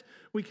connect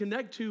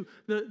to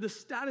the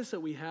status that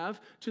we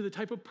have, to the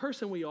type of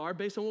person we are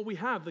based on what we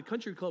have, the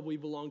country club we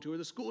belong to, or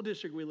the school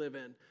district we live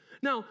in.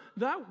 Now,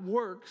 that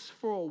works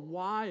for a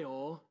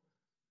while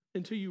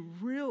until you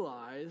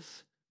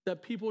realize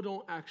that people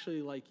don't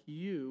actually like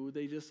you,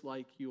 they just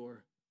like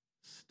your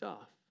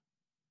stuff.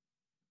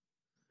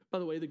 By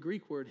the way, the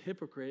Greek word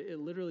hypocrite, it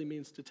literally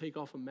means to take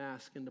off a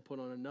mask and to put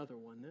on another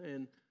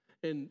one.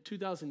 And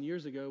 2,000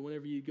 years ago,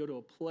 whenever you'd go to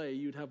a play,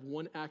 you'd have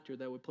one actor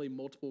that would play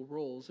multiple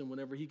roles, and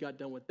whenever he got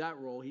done with that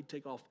role, he'd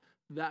take off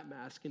that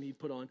mask and he'd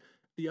put on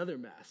the other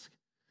mask.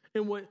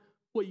 And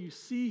what you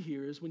see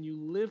here is when you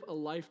live a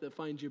life that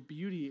finds your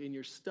beauty in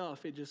your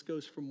stuff, it just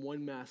goes from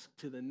one mask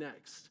to the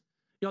next.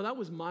 That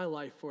was my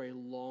life for a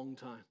long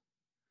time.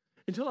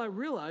 Until I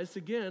realized,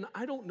 again,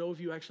 I don't know if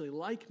you actually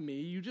like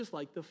me, you just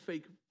like the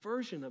fake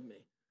version of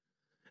me.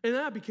 And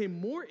then I became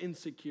more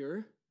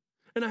insecure,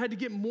 and I had to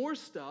get more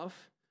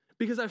stuff,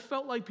 because I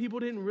felt like people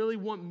didn't really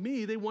want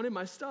me, they wanted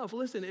my stuff.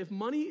 Listen, if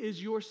money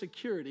is your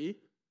security,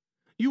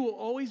 you will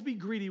always be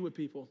greedy with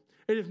people.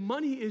 And if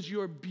money is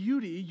your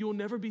beauty, you'll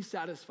never be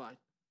satisfied,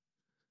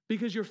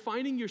 because you're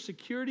finding your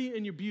security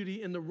and your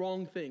beauty in the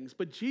wrong things.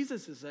 But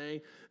Jesus is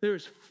saying there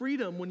is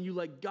freedom when you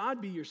let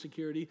God be your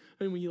security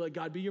and when you let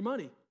God be your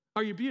money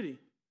or your beauty.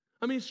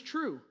 I mean, it's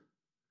true.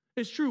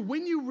 It's true.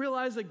 When you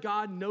realize that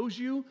God knows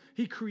you,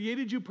 he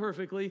created you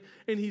perfectly,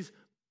 and he's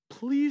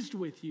pleased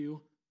with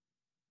you,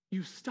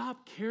 you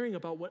stop caring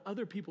about what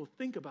other people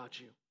think about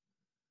you,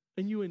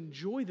 and you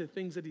enjoy the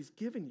things that he's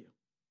given you.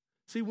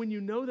 See, when you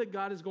know that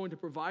God is going to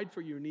provide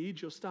for your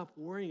needs, you'll stop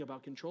worrying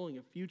about controlling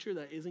a future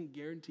that isn't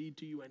guaranteed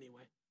to you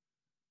anyway.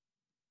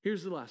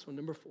 Here's the last one,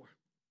 number 4.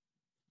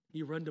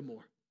 You run to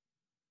more.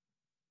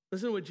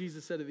 Listen to what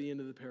Jesus said at the end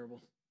of the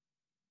parable.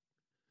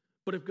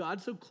 But if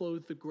God so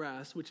clothed the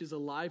grass, which is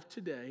alive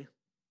today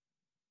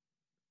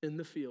in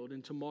the field,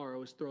 and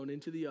tomorrow is thrown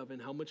into the oven,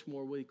 how much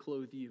more will he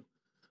clothe you?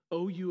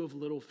 O you of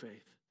little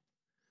faith.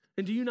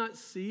 And do not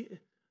seek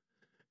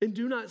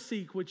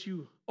what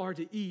you are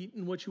to eat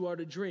and what you are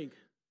to drink,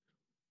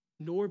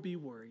 nor be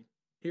worried.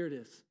 Here it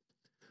is.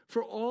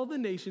 For all the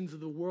nations of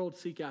the world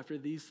seek after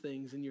these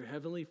things, and your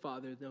heavenly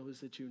Father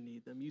knows that you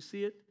need them. You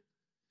see it?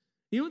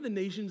 You know what the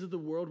nations of the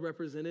world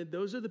represented?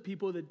 Those are the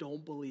people that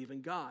don't believe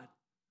in God.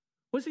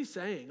 What's he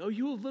saying? Oh,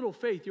 you of little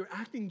faith, you're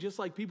acting just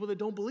like people that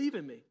don't believe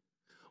in me.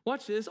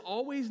 Watch this.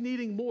 Always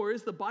needing more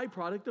is the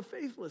byproduct of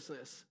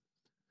faithlessness.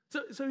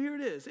 So here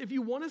it is. If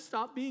you want to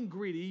stop being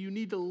greedy, you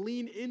need to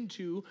lean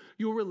into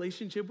your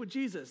relationship with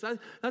Jesus.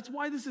 That's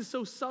why this is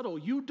so subtle.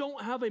 You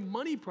don't have a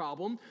money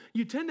problem.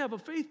 You tend to have a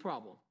faith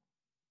problem.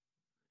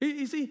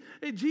 You see,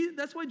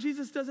 that's why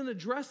Jesus doesn't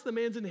address the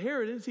man's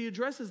inheritance. He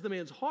addresses the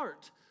man's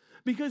heart.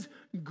 Because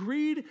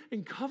greed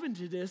and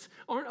covetousness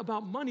aren't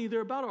about money. They're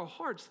about our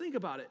hearts. Think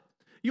about it.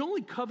 You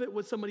only covet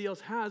what somebody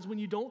else has when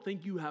you don't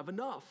think you have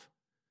enough.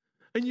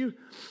 And you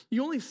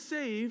only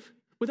save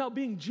without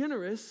being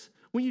generous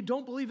when you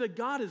don't believe that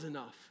God is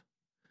enough.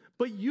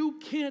 But you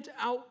can't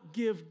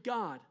outgive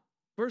God.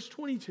 Verse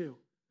 22.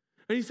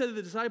 And he said to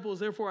the disciples,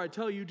 therefore I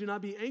tell you, do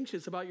not be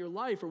anxious about your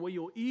life or what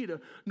you'll eat,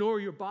 nor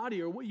your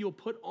body or what you'll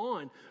put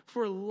on.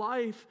 For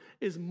life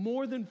is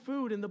more than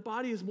food and the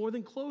body is more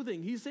than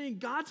clothing. He's saying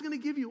God's going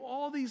to give you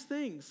all these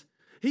things.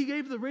 He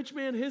gave the rich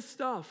man his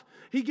stuff.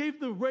 He gave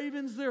the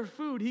ravens their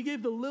food. He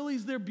gave the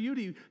lilies their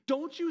beauty.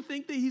 Don't you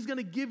think that he's going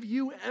to give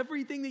you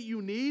everything that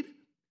you need?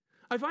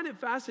 I find it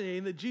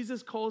fascinating that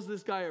Jesus calls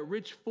this guy a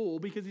rich fool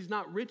because he's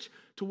not rich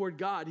toward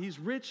God. He's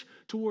rich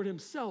toward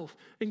himself.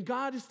 And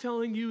God is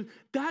telling you,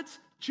 that's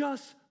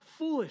just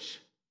foolish.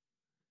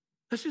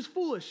 That's just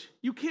foolish.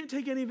 You can't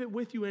take any of it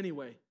with you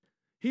anyway.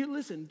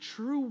 Listen,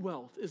 true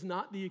wealth is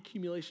not the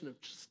accumulation of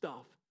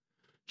stuff.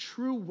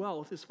 True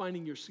wealth is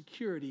finding your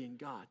security in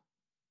God.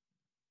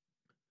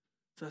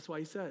 So that's why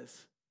he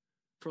says,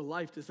 for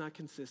life does not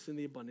consist in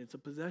the abundance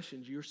of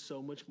possessions. You're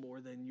so much more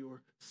than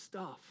your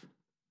stuff.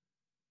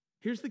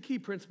 Here's the key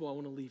principle I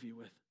want to leave you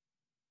with.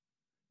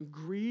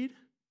 Greed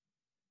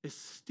is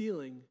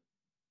stealing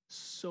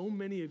so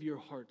many of your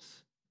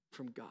hearts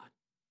from God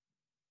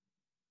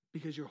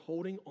because you're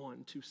holding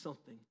on to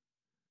something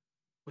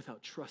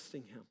without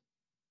trusting him.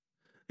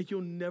 Like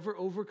you'll never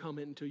overcome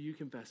it until you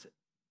confess it.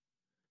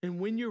 And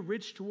when you're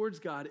rich towards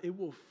God, it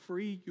will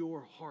free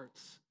your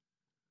hearts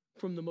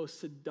from the most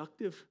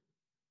seductive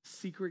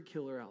secret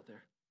killer out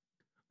there.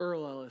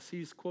 Earl Ellis,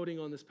 he's quoting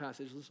on this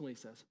passage. Listen to what he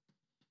says.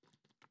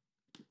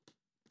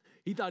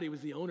 He thought he was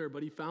the owner,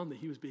 but he found that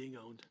he was being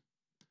owned.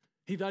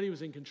 He thought he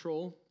was in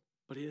control,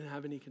 but he didn't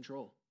have any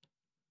control.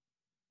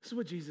 This is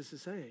what Jesus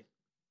is saying.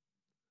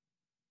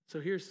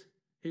 So here's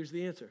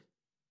the answer.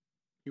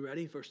 You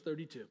ready? Verse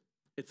 32.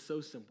 It's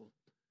so simple.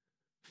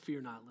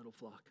 Fear not, little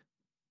flock.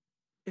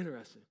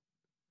 Interesting.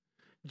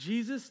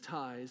 Jesus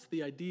ties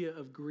the idea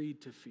of greed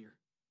to fear.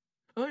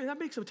 I mean, that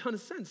makes a ton of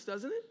sense,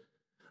 doesn't it?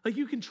 Like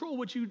you control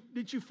what you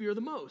fear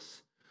the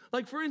most.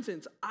 Like for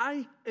instance,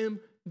 I am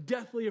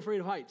deathly afraid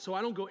of heights, so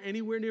I don't go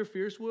anywhere near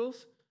Fierce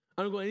Wheels.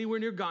 I don't go anywhere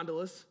near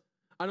gondolas.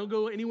 I don't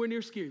go anywhere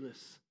near ski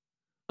lifts.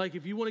 Like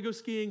if you want to go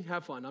skiing,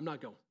 have fun. I'm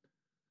not going.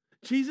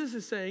 Jesus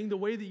is saying the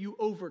way that you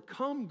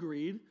overcome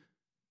greed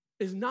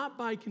is not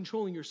by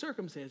controlling your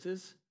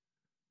circumstances,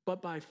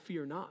 but by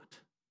fear not.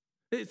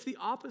 It's the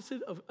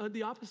opposite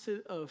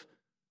of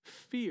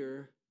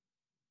fear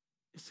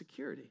is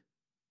security.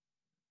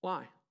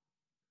 Why?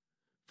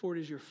 For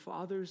it is your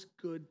Father's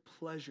good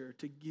pleasure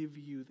to give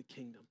you the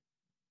kingdom.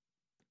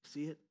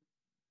 See it?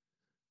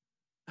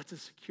 That's a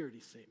security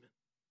statement.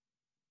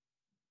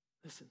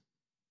 Listen.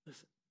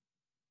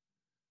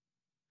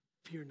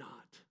 Fear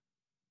not,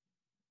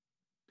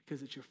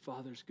 because it's your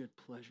Father's good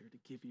pleasure to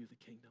give you the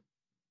kingdom.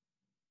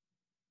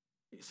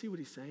 You see what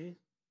he's saying?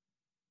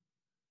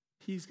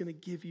 He's going to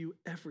give you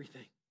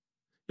everything.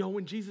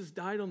 When Jesus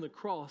died on the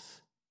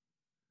cross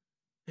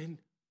and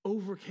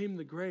overcame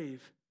the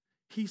grave,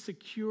 he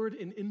secured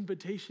an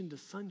invitation to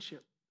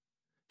sonship.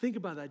 Think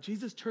about that.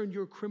 Jesus turned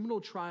your criminal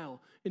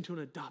trial into an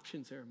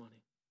adoption ceremony.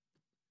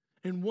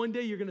 And one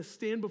day you're going to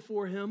stand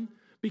before him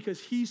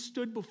because he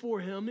stood before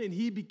him and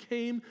he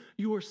became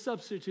your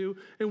substitute.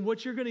 And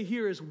what you're going to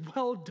hear is,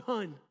 well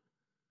done.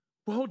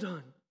 Well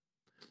done.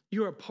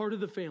 You're a part of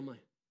the family.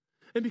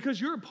 And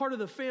because you're a part of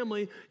the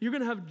family, you're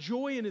going to have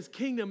joy in his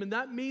kingdom. And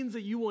that means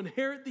that you will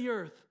inherit the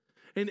earth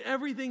and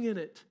everything in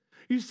it.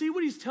 You see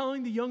what he's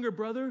telling the younger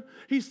brother?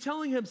 He's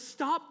telling him,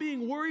 stop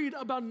being worried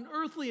about an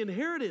earthly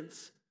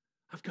inheritance.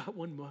 I've got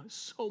one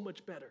so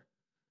much better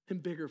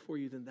and bigger for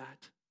you than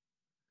that.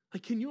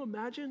 Like, can you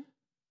imagine?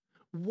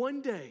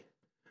 One day,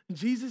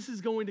 Jesus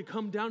is going to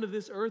come down to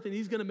this earth and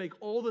he's going to make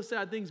all the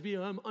sad things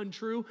become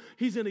untrue.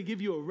 He's going to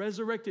give you a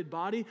resurrected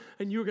body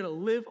and you're going to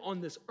live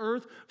on this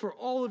earth for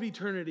all of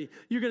eternity.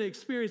 You're going to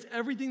experience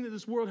everything that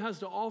this world has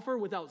to offer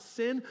without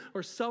sin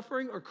or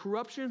suffering or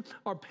corruption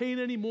or pain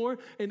anymore,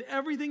 and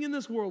everything in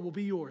this world will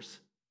be yours.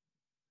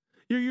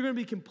 You're going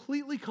to be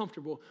completely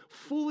comfortable,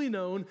 fully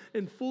known,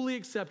 and fully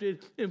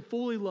accepted, and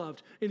fully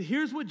loved. And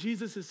here's what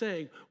Jesus is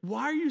saying.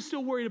 Why are you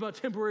still worried about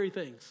temporary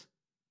things?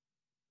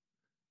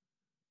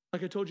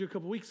 Like I told you a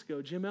couple weeks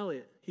ago, Jim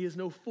Elliott, he is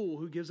no fool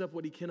who gives up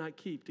what he cannot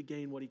keep to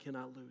gain what he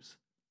cannot lose.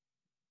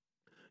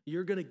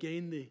 You're going to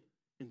gain the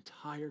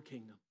entire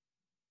kingdom.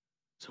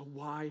 So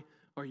why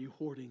are you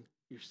hoarding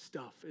your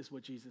stuff, is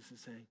what Jesus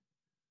is saying.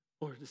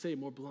 Or to say it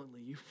more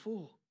bluntly, you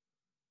fool.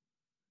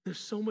 There's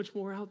so much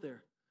more out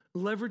there.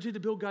 Leverage it to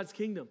build God's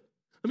kingdom.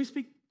 Let me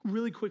speak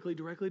really quickly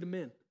directly to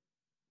men.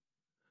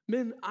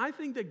 Men, I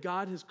think that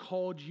God has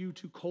called you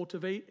to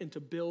cultivate and to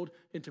build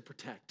and to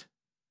protect.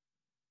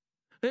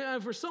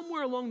 And for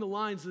somewhere along the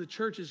lines, the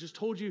church has just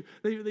told you,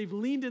 they've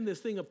leaned in this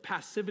thing of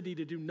passivity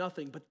to do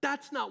nothing, but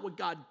that's not what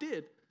God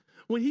did.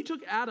 When he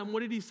took Adam,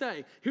 what did he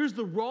say? Here's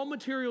the raw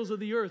materials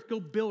of the earth, go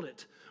build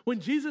it. When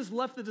Jesus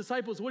left the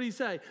disciples, what did he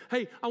say?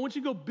 Hey, I want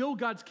you to go build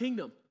God's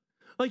kingdom.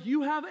 Like,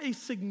 you have a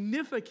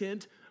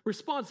significant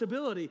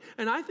responsibility.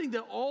 And I think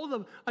that all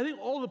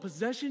the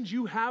possessions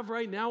you have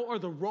right now are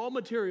the raw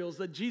materials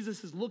that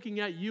Jesus is looking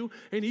at you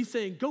and he's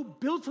saying, go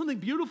build something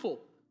beautiful.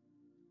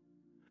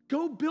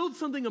 Go build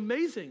something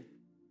amazing.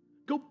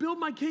 Go build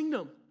my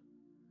kingdom.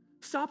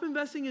 Stop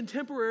investing in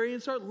temporary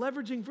and start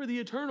leveraging for the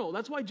eternal.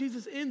 That's why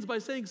Jesus ends by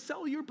saying,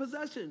 sell your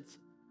possessions.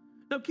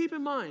 Now keep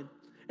in mind,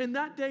 in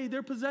that day,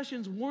 their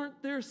possessions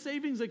weren't their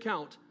savings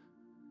account.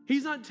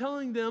 He's not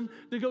telling them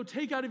to go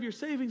take out of your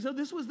savings. No,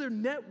 this was their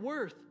net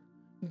worth.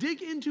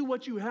 Dig into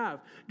what you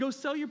have. Go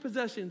sell your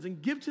possessions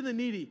and give to the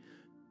needy.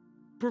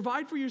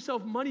 Provide for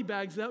yourself money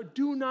bags that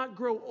do not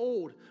grow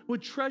old,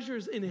 with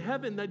treasures in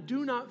heaven that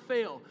do not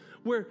fail,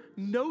 where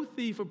no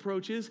thief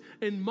approaches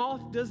and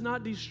moth does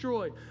not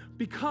destroy.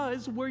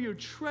 Because where your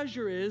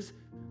treasure is,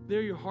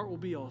 there your heart will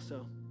be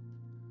also.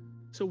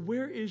 So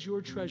where is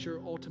your treasure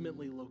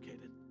ultimately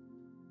located?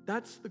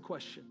 That's the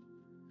question.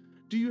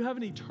 Do you have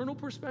an eternal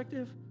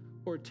perspective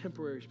or a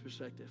temporary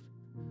perspective?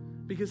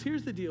 Because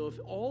here's the deal. If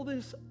all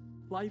this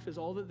life is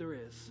all that there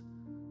is,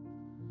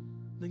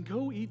 then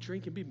go eat,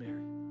 drink, and be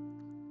merry.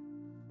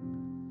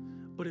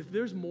 But if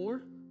there's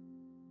more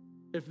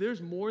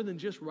than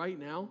just right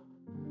now,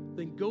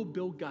 then go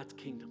build God's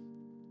kingdom.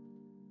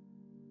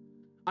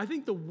 I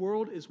think the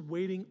world is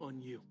waiting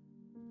on you.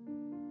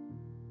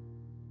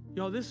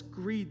 Y'all, this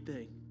greed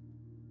thing,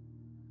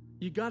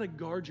 you got to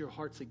guard your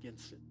hearts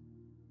against it.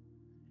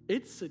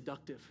 It's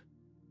seductive.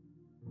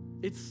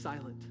 It's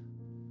silent.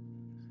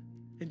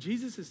 And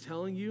Jesus is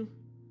telling you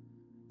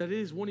that it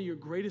is one of your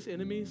greatest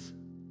enemies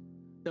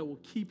that will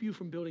keep you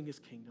from building his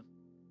kingdom.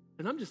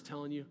 And I'm just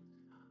telling you,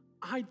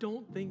 I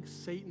don't think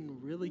Satan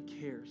really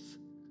cares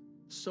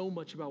so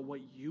much about what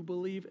you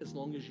believe as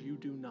long as you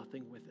do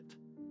nothing with it.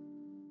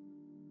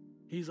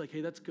 He's like, hey,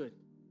 that's good.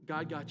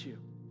 God got you.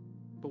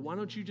 But why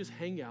don't you just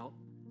hang out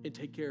and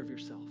take care of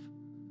yourself?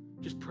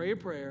 Just pray a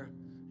prayer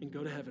and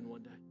go to heaven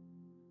one day.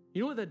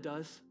 You know what that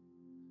does?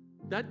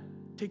 That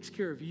takes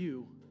care of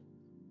you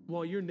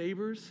while your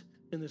neighbors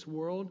in this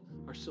world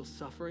are still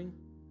suffering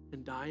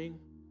and dying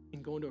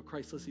and going to a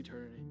Christless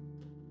eternity.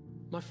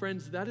 My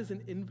friends, that is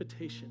an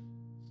invitation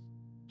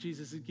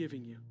Jesus is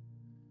giving you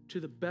to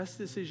the best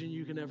decision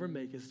you can ever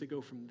make, is to go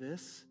from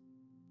this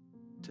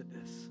to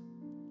this.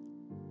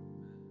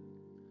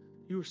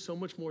 You are so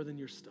much more than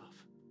your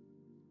stuff.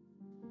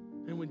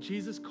 And when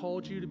Jesus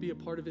called you to be a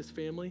part of his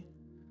family,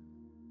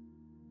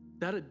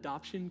 that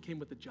adoption came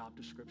with a job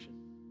description.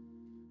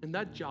 And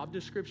that job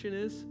description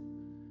is,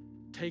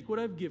 take what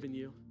I've given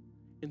you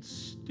and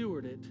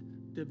steward it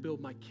to build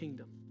my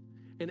kingdom.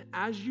 And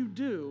as you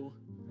do,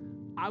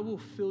 I will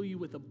fill you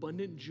with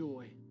abundant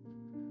joy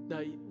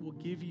that will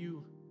give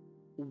you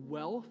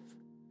wealth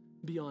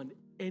beyond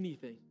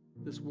anything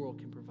this world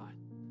can provide.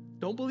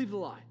 Don't believe the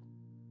lie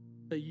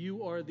that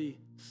you are the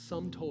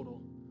sum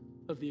total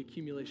of the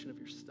accumulation of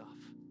your stuff.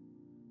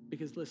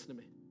 Because listen to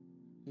me,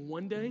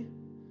 one day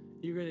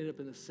you're going to end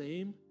up in the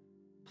same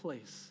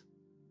place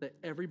that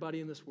everybody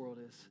in this world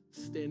is,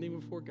 standing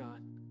before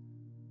God,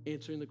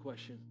 answering the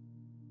question,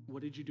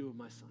 what did you do with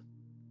my son?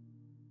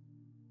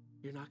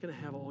 You're not going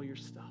to have all your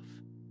stuff.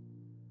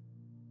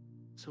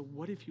 So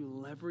what if you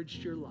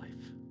leveraged your life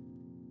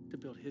to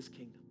build his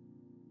kingdom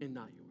and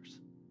not yours?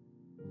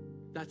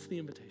 That's the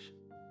invitation.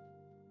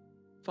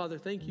 Father,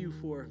 thank you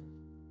for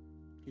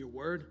your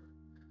word.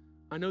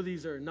 I know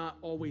these are not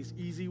always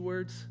easy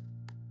words,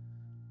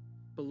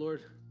 but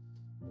Lord,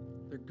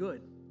 they're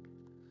good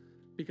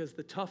because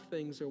the tough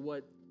things are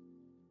what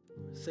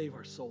save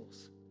our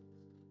souls.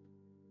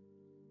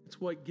 It's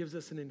what gives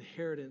us an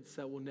inheritance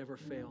that will never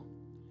fail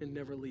and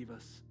never leave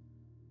us.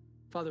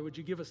 Father, would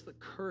you give us the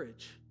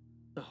courage,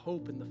 the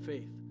hope, and the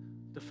faith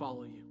to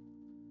follow you?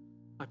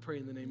 I pray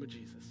in the name of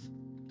Jesus.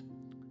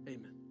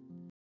 Amen.